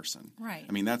this person? Right.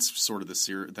 I mean, that's sort of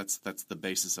that's the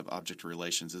basis of object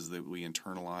relations, is that we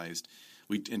internalize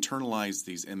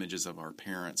these images of our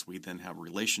parents. We then have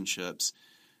relationships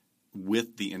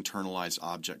with the internalized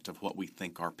object of what we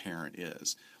think our parent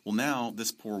is. Well, now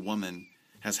this poor woman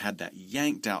has had that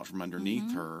yanked out from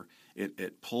underneath her.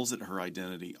 It pulls at her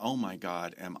identity. Oh my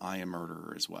God, am I a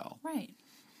murderer as well? Right.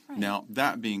 Now,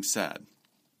 that being said,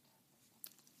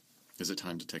 is it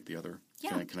time to take the other?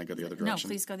 Yeah. Can I go the other direction?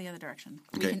 No, please go the other direction.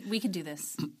 Okay. We can do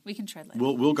this. We can tread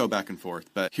lightly. We'll go back and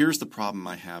forth. But here's the problem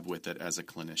I have with it as a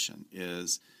clinician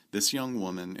is this young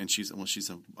woman, and she's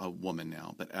a woman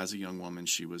now, but as a young woman,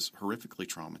 she was horrifically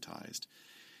traumatized.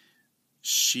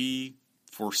 She,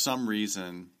 for some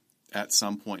reason, at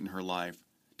some point in her life,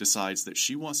 decides that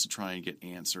she wants to try and get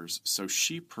answers, so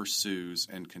she pursues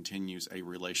and continues a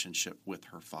relationship with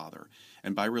her father.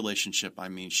 And by relationship, I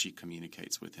mean she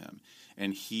communicates with him.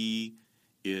 And he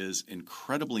is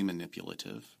incredibly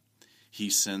manipulative. He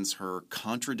sends her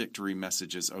contradictory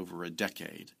messages over a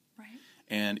decade. Right.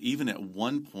 And even at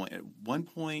one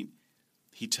point,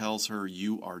 he tells her,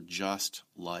 "You are just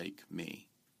like me,"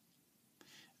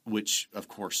 which, of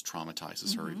course,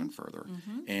 traumatizes her even further.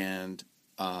 And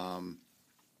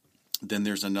then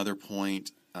there's another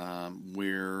point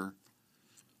where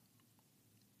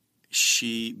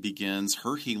she begins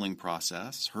her healing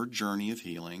process. Her journey of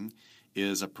healing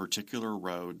is a particular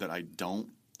road that I don't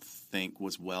think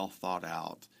was well thought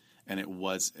out. And it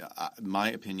was, my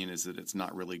opinion is that it's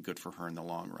not really good for her in the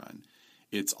long run.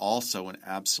 It's also an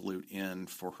absolute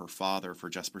end for her father, for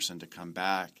Jesperson, to come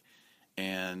back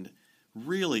and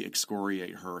really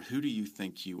excoriate her. Who do you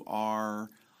think you are?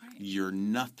 You're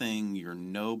nothing. You're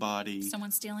nobody.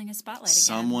 Someone's stealing his spotlight again.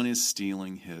 Someone is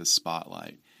stealing his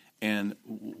spotlight. And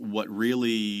what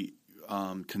really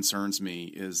concerns me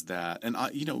is that, and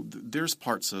there's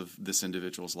parts of this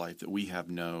individual's life that we have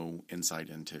no insight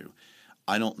into.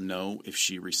 I don't know if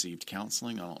she received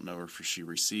counseling. I don't know if she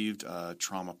received a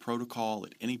trauma protocol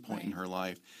at any point in her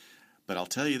life. But I'll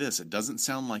tell you this, it doesn't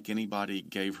sound like anybody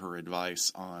gave her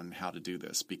advice on how to do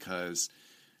this, because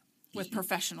with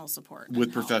professional support.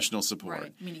 Professional support.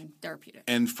 Right, meaning therapeutic.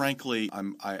 And frankly,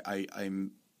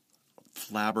 I'm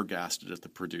flabbergasted at the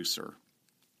producer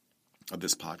of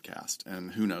this podcast.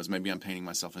 And who knows, maybe I'm painting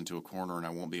myself into a corner and I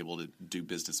won't be able to do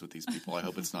business with these people. I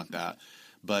hope it's not that.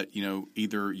 But,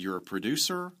 either you're a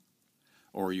producer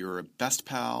or you're a best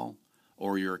pal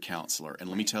or you're a counselor. And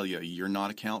let me tell you, you're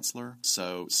not a counselor.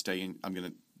 So I'm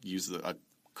going to use a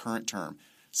current term,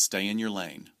 stay in your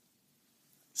lane.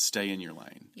 Stay in your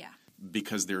lane. Yeah.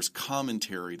 Because there's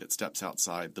commentary that steps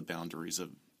outside the boundaries of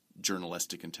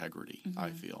journalistic integrity, I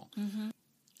feel.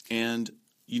 And,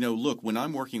 look, when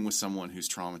I'm working with someone who's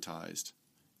traumatized,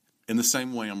 in the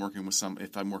same way if I'm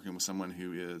working with someone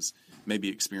who is maybe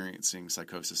experiencing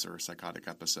psychosis or a psychotic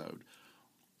episode,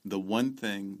 the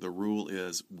rule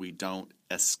is we don't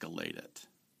escalate it,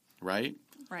 right?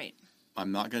 Right.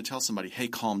 I'm not going to tell somebody, hey,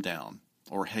 calm down,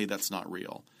 or hey, that's not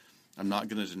real. I'm not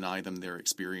going to deny them their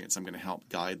experience. I'm going to help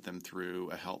guide them through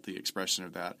a healthy expression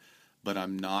of that, but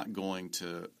I'm not going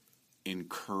to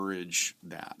encourage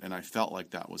that. And I felt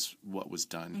like that was what was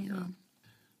done here.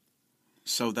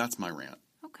 So that's my rant.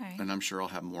 Okay. And I'm sure I'll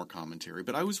have more commentary.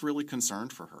 But I was really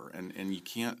concerned for her, and you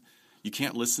can't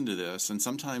listen to this. And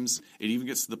sometimes it even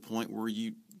gets to the point where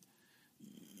you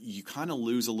kind of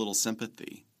lose a little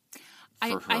sympathy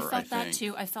for her. I felt that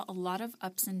too. I felt a lot of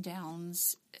ups and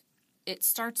downs. It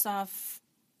starts off,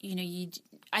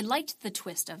 I liked the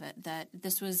twist of it, that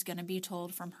this was going to be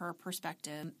told from her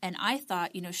perspective. And I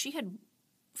thought,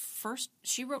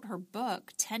 she wrote her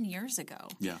book 10 years ago.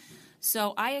 Yeah.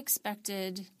 So I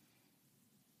expected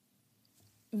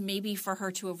maybe for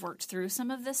her to have worked through some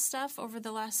of this stuff over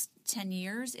the last 10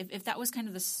 years. If that was kind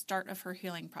of the start of her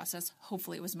healing process,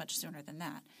 hopefully it was much sooner than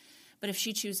that. But if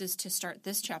she chooses to start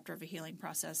this chapter of a healing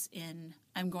process in,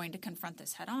 I'm going to confront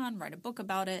this head on, write a book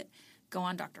about it, go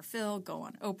on Dr. Phil, go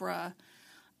on Oprah,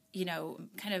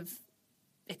 kind of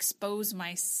expose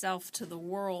myself to the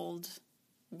world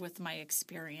with my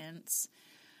experience.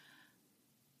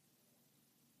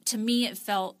 To me, it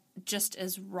felt just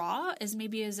as raw as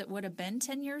maybe as it would have been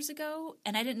 10 years ago.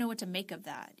 And I didn't know what to make of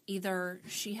that. Either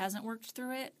she hasn't worked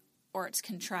through it or it's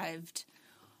contrived.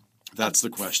 That's the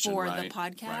question, for right? the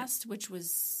podcast, which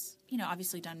was,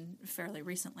 obviously done fairly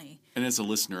recently. And as a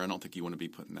listener, I don't think you want to be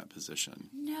put in that position.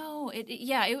 No,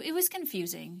 it was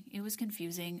confusing. It was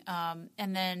confusing.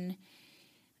 And then,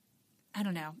 I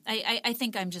don't know. I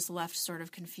think I'm just left sort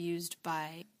of confused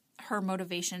by her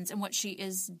motivations and what she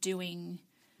is doing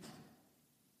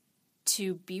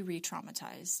to be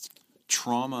re-traumatized.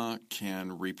 Trauma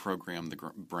can reprogram the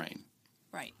brain.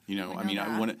 Right.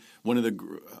 One of the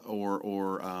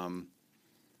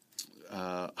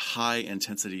high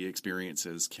intensity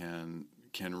experiences can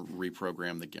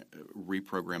reprogram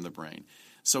the brain.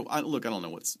 So I don't know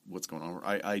what's going on.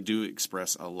 I do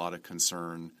express a lot of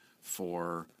concern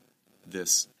for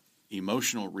this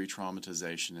emotional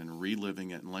re-traumatization and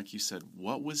reliving it. And like you said,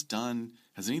 what was done?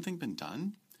 Has anything been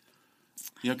done?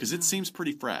 Because it seems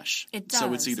pretty fresh. It does.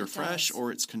 So it's either fresh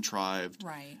or it's contrived.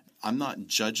 Right. I'm not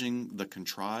judging the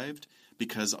contrived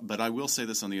but I will say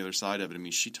this on the other side of it. I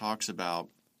mean, she talks about,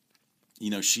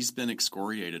 she's been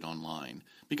excoriated online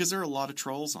because there are a lot of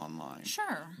trolls online.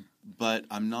 Sure. But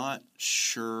I'm not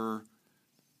sure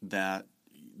that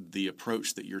the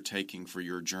approach that you're taking for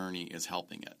your journey is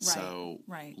helping it. Right. So,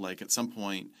 right. Like at some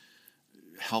point,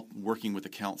 help working with a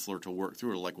counselor to work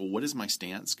through it. Like, well, what is my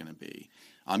stance going to be?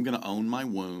 I'm going to own my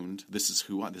wound. This is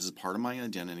part of my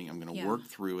identity. I'm going to work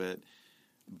through it.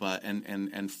 But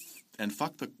and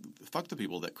fuck the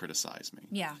people that criticize me.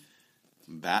 Yeah.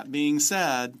 That being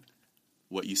said,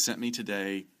 what you sent me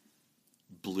today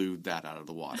blew that out of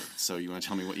the water. So you want to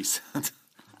tell me what you sent?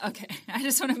 Okay. I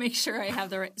just want to make sure I have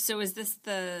the right. So is this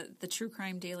the True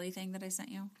Crime Daily thing that I sent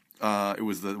you? It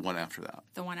was the one after that.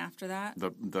 The one after that?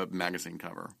 The magazine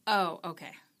cover. Oh,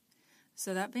 okay.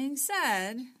 So that being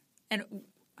said, and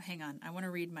hang on, I want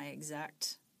to read my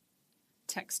exact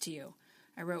text to you.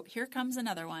 I wrote, "Here comes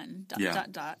another one, ...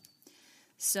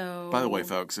 So, by the way,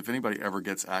 folks, if anybody ever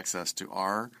gets access to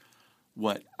our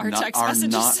text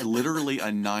messages, not literally a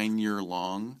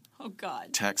 9-year-long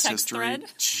text history, thread?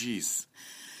 Jeez.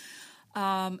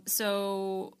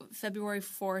 So February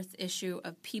 4th issue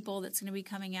of People that's going to be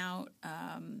coming out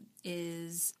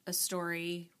is a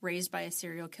story raised by a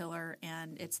serial killer,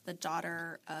 and it's the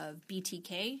daughter of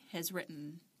BTK has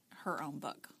written her own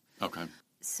book. Okay.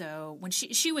 So when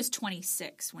she was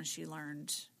 26 when she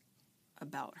learned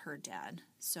about her dad,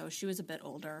 so she was a bit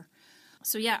older.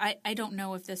 So yeah, I don't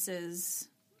know if this is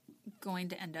going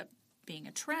to end up being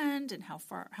a trend and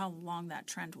how long that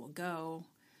trend will go.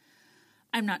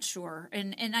 I'm not sure.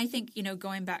 And I think,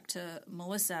 going back to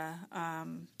Melissa, I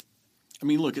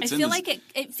mean, look, I feel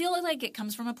like it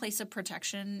comes from a place of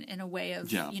protection in a way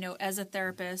of, as a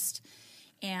therapist.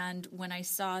 And when I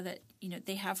saw that,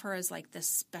 they have her as like this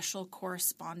special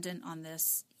correspondent on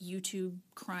this YouTube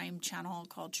crime channel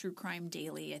called True Crime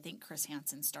Daily. I think Chris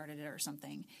Hansen started it or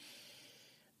something.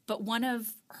 But one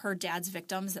of her dad's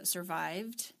victims that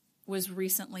survived was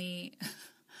recently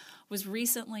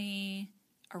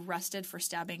arrested for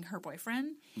stabbing her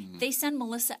boyfriend. Mm-hmm. They send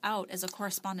Melissa out as a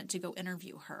correspondent to go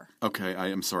interview her. Okay, I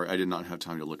am sorry. I did not have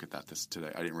time to look at that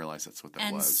today. I didn't realize that's what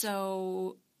that was. And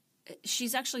so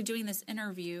she's actually doing this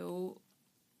interview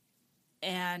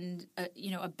and,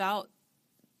 about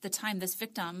the time this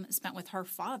victim spent with her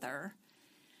father.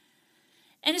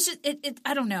 And it's just,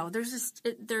 I don't know.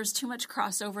 There's too much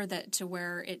crossover to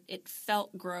where it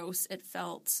felt gross. It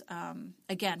felt,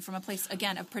 again, from a place,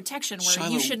 of protection where Shiloh,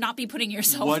 you should not be putting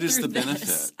yourself what through is the this.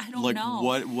 benefit? I don't know.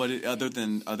 What other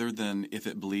than if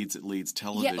it bleeds, it leads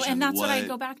television. Yeah, and that's what I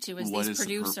go back to is these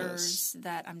producers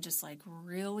that I'm just like,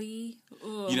 really?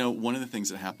 Ugh. One of the things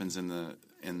that happens in the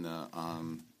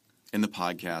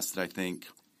podcast that I think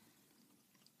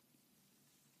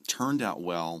turned out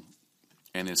well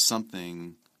and is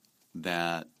something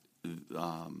that there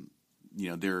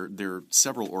are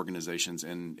several organizations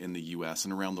in the U.S.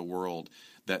 and around the world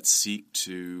that seek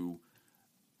to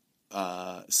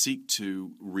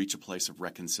reach a place of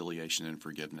reconciliation and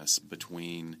forgiveness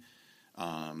between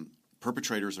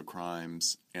perpetrators of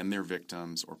crimes and their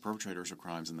victims, or perpetrators of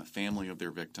crimes and the family of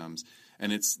their victims.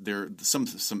 And there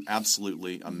some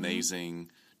absolutely amazing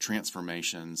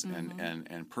transformations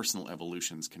and personal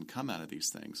evolutions can come out of these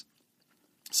things.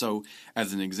 So,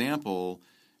 as an example,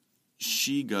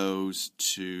 she goes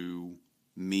to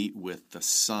meet with the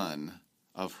son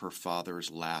of her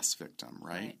father's last victim,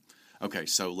 right? Okay,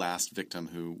 so last victim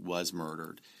who was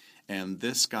murdered. And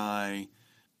this guy,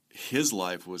 his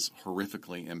life was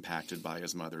horrifically impacted by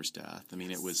his mother's death. I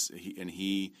mean,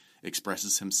 he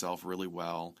expresses himself really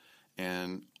well.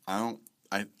 And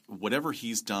whatever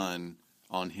he's done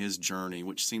on his journey,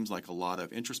 which seems like a lot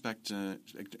of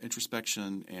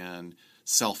introspection and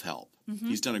self-help. Mm-hmm.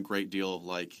 He's done a great deal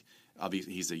of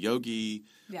he's a yogi,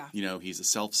 he's a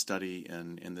self-study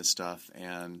in this stuff.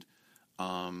 And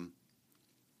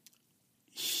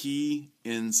he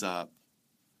ends up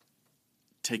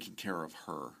taking care of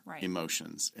her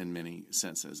emotions in many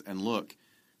senses. And look,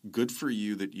 good for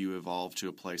you that you evolved to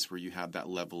a place where you have that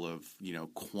level of,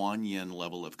 Kuan Yin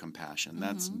level of compassion. Mm-hmm.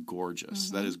 That's gorgeous.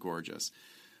 Mm-hmm. That is gorgeous.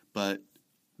 But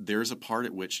there's a part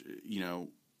at which,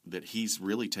 that he's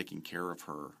really taking care of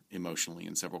her emotionally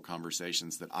in several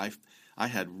conversations that I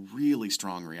had really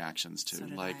strong reactions to. So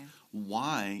did I.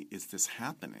 Why is this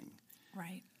happening?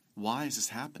 Right. Why is this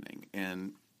happening?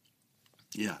 And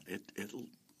it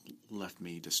left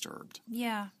me disturbed.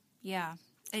 Yeah.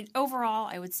 Overall,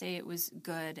 I would say it was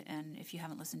good, and if you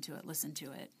haven't listened to it, listen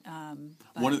to it.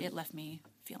 But it left me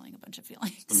feeling a bunch of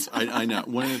feelings. I know.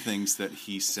 One of the things that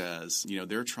he says,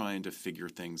 they're trying to figure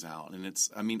things out.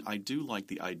 And I do like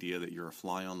the idea that you're a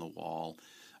fly on the wall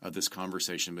of this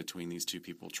conversation between these two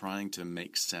people trying to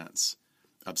make sense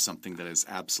of something that is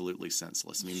absolutely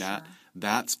senseless. I mean,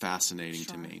 that's fascinating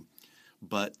to me.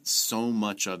 But so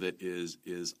much of it is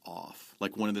off.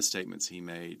 Like one of the statements he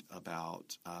made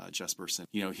about Jesperson,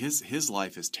 his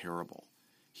life is terrible.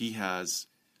 He has,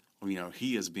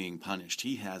 he is being punished.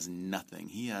 He has nothing.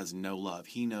 He has no love.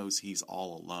 He knows he's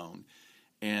all alone.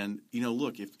 And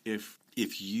look, if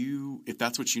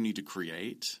that's what you need to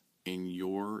create in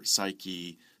your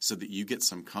psyche so that you get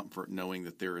some comfort knowing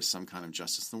that there is some kind of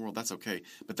justice in the world, that's okay.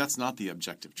 But that's not the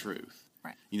objective truth.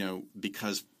 Right.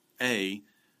 Because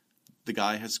the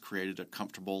guy has created a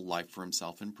comfortable life for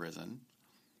himself in prison,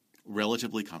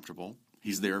 relatively comfortable.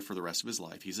 He's there for the rest of his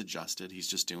life. He's adjusted. He's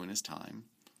just doing his time.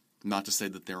 Not to say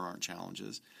that there aren't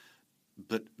challenges.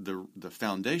 But the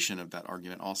foundation of that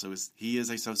argument also is he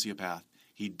is a sociopath.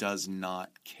 He does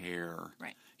not care.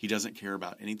 Right. He doesn't care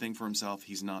about anything for himself.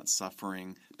 He's not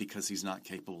suffering because he's not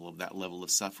capable of that level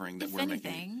of suffering that we're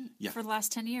making. For the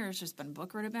last 10 years, there's been a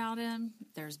book written about him.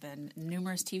 There's been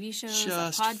numerous TV shows,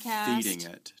 just a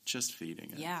podcast. Just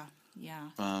feeding it. Yeah.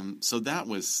 So that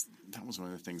was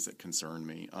one of the things that concerned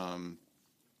me. What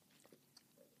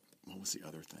was the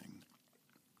other thing?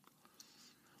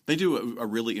 They do a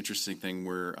really interesting thing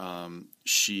where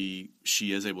she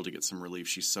is able to get some relief.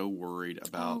 She's so worried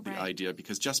about the idea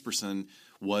because Jesperson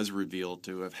was revealed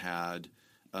to have had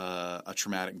a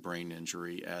traumatic brain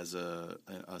injury as a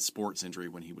sports injury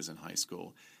when he was in high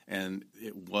school. And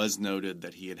it was noted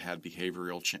that he had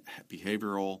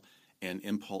behavioral and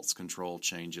impulse control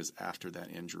changes after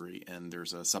that injury. And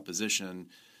there's a supposition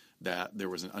that there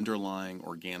was an underlying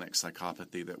organic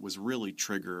psychopathy that was really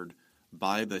triggered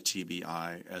by the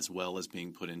TBI, as well as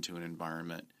being put into an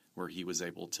environment where he was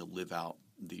able to live out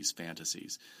these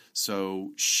fantasies.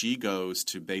 So she goes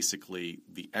to basically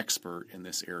the expert in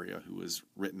this area who has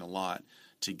written a lot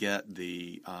to get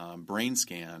the brain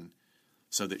scan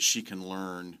so that she can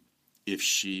learn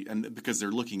because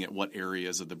they're looking at what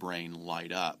areas of the brain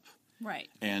light up. Right.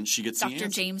 And she gets Dr.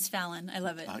 James Fallon. I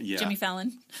love it. Yeah. Jimmy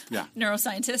Fallon. Yeah.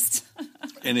 Neuroscientist.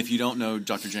 And if you don't know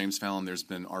Dr. James Fallon, there's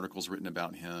been articles written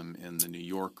about him in the New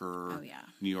Yorker,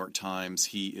 New York Times.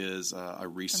 He is a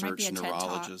research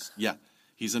neurologist. Yeah.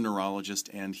 He's a neurologist,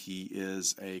 and he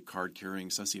is a card-carrying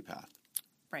sociopath.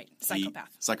 Right.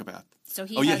 Psychopath. So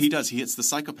he does. He hits the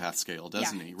psychopath scale,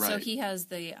 doesn't he? Right. So he has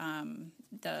the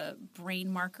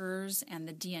brain markers and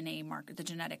the DNA marker, the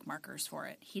genetic markers for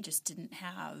it. He just didn't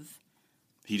have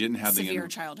severe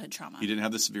childhood trauma. He didn't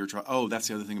have the severe trauma. Oh, that's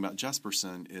the other thing about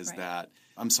Jesperson is that,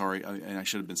 I'm sorry, and I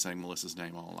should have been saying Melissa's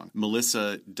name all along.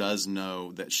 Melissa does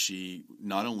know that she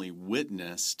not only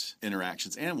witnessed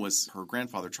interactions and her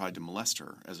grandfather tried to molest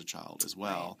her as a child as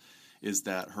well, is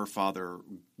that her father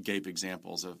gave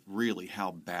examples of really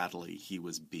how badly he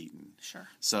was beaten. Sure.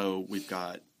 So we've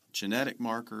got genetic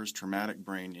markers, traumatic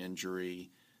brain injury,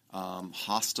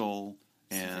 hostile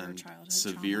and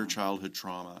severe childhood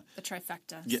trauma. The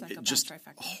trifecta. Yeah, just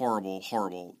trifecta. Horrible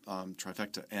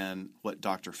trifecta. And what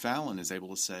Dr. Fallon is able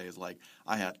to say is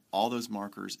I had all those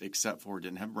markers except for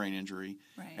didn't have brain injury,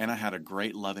 and I had a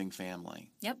great loving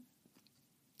family. Yep.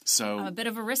 So I'm a bit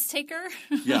of a risk taker.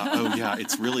 yeah, oh yeah,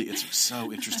 it's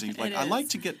so interesting. Like, It I is. like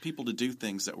to get people to do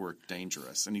things that were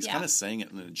dangerous, and he's Yeah. kind of saying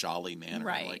it in a jolly manner.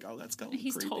 Right. I'm like, oh, that's kind of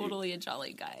He's creepy. totally a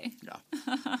jolly guy.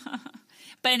 Yeah.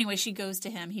 But anyway, she goes to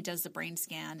him. He does the brain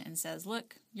scan and says,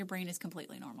 "Look, your brain is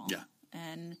completely normal." Yeah.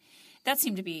 And that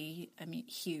seemed to be,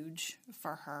 huge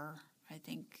for her. I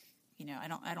think,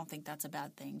 I don't think that's a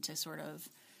bad thing to sort of,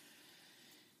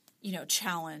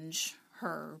 challenge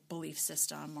her belief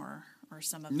system or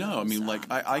some of No, I those, mean,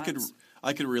 like I thoughts.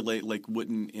 could relate. Like,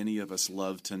 wouldn't any of us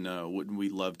love to know? Wouldn't we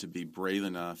love to be brave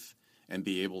enough and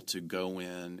be able to go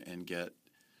in and get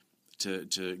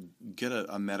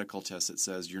a medical test that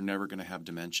says you're never going to have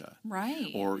dementia,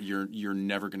 Right. or you're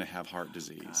never going to have heart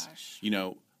disease, Gosh.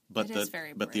 But It is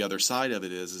very but the brave. other side of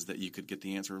it is that you could get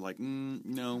the answer like,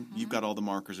 no, you've got all the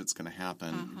markers. It's going to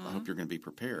happen. I hope you're going to be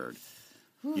prepared.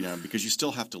 Because you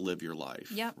still have to live your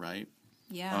life. Yep. Right.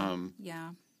 Yeah. Yeah.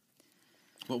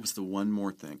 What was the one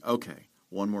more thing? Okay,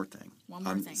 one more thing. One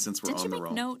more thing. Since we're Did on you the make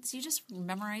roll. notes? You just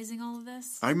memorizing all of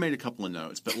this? I made a couple of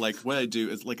notes, but like what I do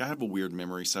is like I have a weird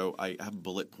memory, so I have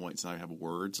bullet points and I have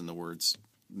words, and the words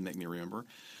make me remember.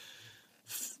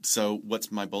 So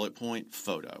what's my bullet point?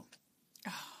 Photo.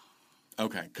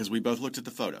 Okay, because we both looked at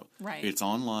the photo. Right. It's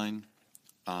online,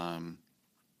 and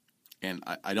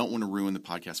I don't want to ruin the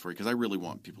podcast for you because I really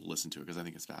want people to listen to it because I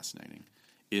think it's fascinating.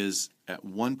 Is at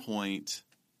one point,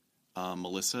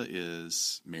 Melissa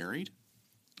is married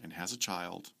and has a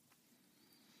child.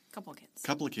 Couple kids.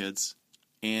 Couple of kids,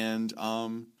 and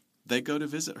they go to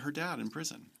visit her dad in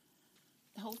prison.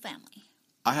 The whole family.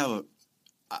 I have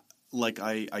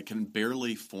I can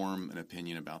barely form an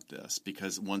opinion about this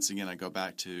because once again I go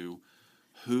back to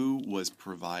who was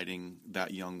providing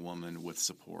that young woman with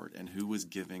support and who was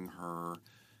giving her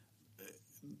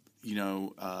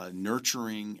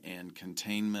nurturing and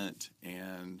containment,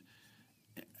 and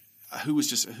who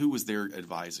was there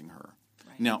advising her.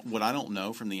 Right. Now, what I don't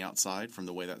know from the outside, from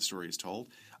the way that story is told,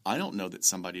 I don't know that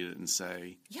somebody didn't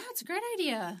say, Yeah, it's a great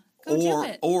idea. Go do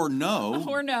it. or no,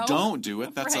 Or no. don't do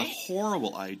it. That's a Right.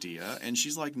 horrible idea. And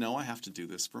she's like, no, I have to do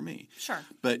this for me. Sure.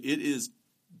 But it is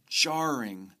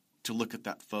jarring to look at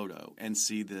that photo and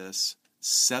see this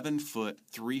 7-foot,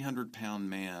 300-pound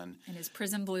man In his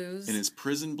prison blues. in his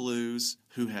prison blues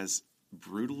who has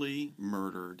brutally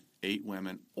murdered 8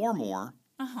 women or more,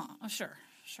 Oh, sure.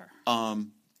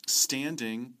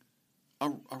 standing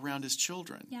around his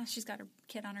children. Yeah, she's got her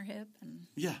kid on her hip and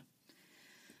Yeah.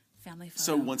 family photo.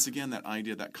 So once again, that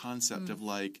idea, that concept of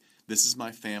like, this is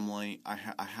my family. I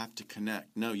have to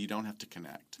connect. No, you don't have to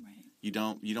connect. Right. You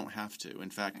don't have to. In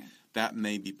fact, Right. that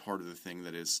may be part of the thing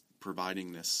that is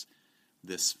providing this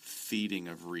feeding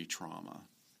of re-trauma.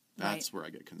 That's Right. where I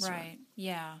get concerned. Right.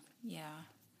 Yeah.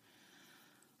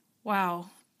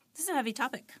 Wow. This is a heavy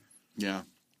topic. Yeah.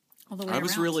 All the way I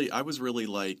was around. really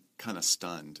like kind of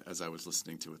stunned as I was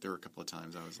listening to it. There were a couple of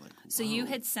times I was like, whoa. So you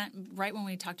had sent, right when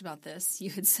we talked about this, you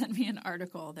had sent me an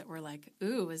article that were like,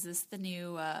 ooh, is this the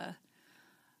new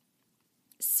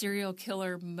serial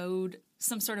killer mode,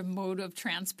 some sort of mode of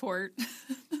transport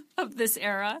of this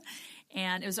era?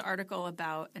 And it was an article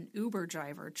about an Uber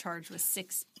driver charged with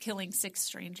killing 6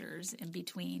 strangers in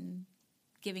between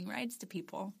giving rides to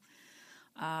people.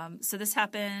 So this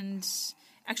happened.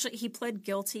 Actually, he pled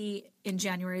guilty in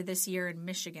January this year in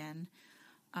Michigan,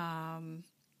 in,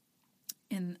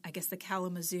 I guess, the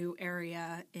Kalamazoo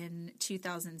area. In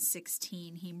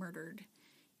 2016, he murdered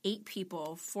 8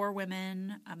 people, 4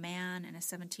 women, a man, and a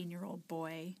 17-year-old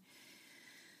boy.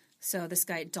 So this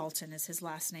guy, Dalton, is his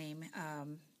last name.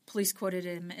 Police quoted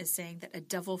him as saying that a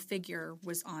devil figure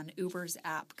was on Uber's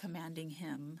app commanding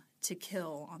him to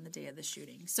kill on the day of the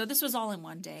shooting. So this was all in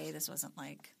one day. This wasn't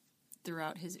like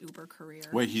throughout his Uber career.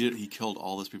 Wait, he killed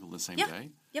all those people the same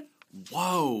day? Yep.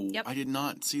 Whoa. Yep. I did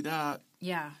not see that.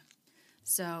 Yeah.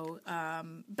 So,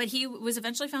 but he was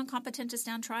eventually found competent to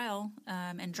stand trial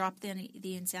and dropped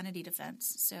the insanity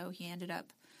defense. So he ended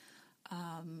up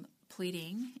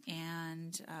pleading,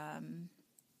 and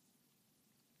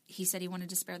he said he wanted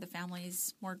to spare the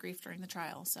families more grief during the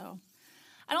trial. So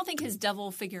I don't think his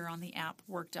devil figure on the app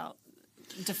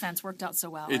defense worked out so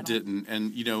well. It didn't.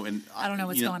 And, I don't know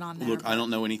what's going on there. Look, I don't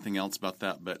know anything else about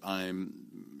that, but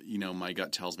my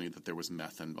gut tells me that there was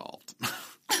meth involved.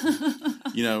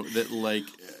 That like.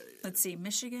 Let's see,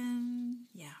 Michigan.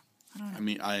 Yeah. I don't know. I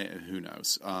mean, who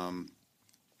knows?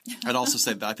 I'd also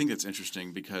say that I think it's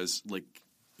interesting because, like,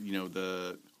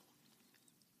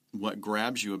 what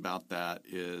grabs you about that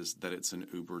is that it's an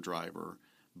Uber driver,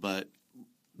 but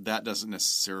that doesn't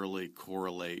necessarily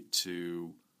correlate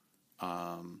to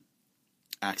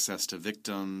access to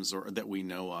victims or that we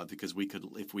know of, because we could,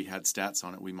 if we had stats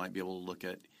on it, we might be able to look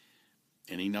at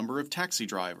any number of taxi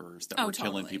drivers that were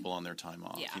killing totally. people on their time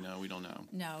off. Yeah. You know, we don't know.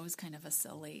 No, it was kind of a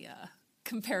silly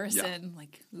comparison. Yeah.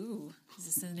 Like, ooh, is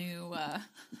this a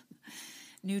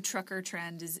new trucker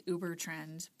trend? Is Uber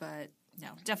trend? But no,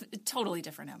 totally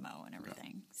different MO and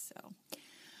everything. Yeah. So,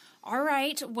 all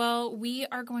right. Well, we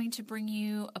are going to bring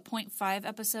you a 0.5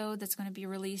 episode that's going to be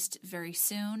released very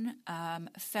soon.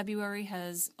 February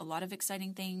has a lot of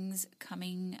exciting things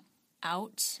coming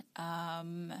out.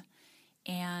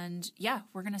 And yeah,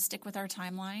 we're going to stick with our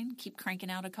timeline, keep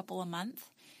cranking out a couple a month.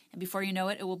 And before you know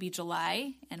it, it will be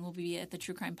July, and we'll be at the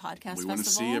True Crime Podcast Festival. We want to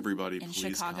see everybody. In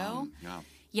Please Chicago. Come.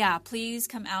 Yeah, please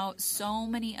come out. So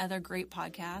many other great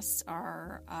podcasts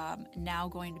are now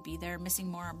going to be there. Missing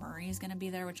Maura Murray is going to be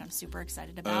there, which I'm super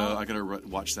excited about. I got to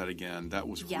watch that again. That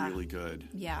was really good.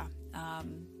 Yeah.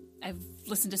 I've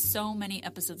listened to so many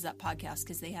episodes of that podcast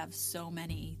because they have so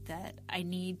many that I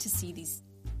need to see these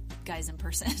guys in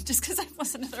person just because I've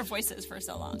listened to their voices for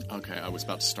so long. Okay, I was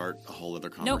about to start a whole other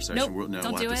conversation. Nope. No,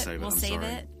 don't we'll do have it. to save it. We'll I'm save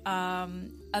sorry.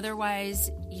 it. Otherwise,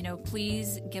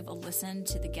 please give a listen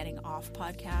to the Getting Off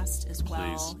podcast as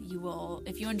well. Please. You will,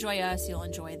 if you enjoy us, you'll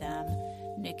enjoy them.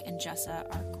 Nick and Jessa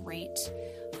are great,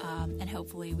 and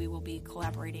hopefully we will be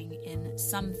collaborating in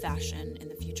some fashion in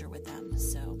the future with them.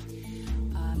 So,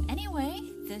 anyway,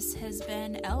 this has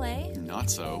been LA Not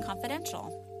so.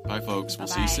 Confidential. Bye, folks. We'll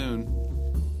see Bye-bye. you soon.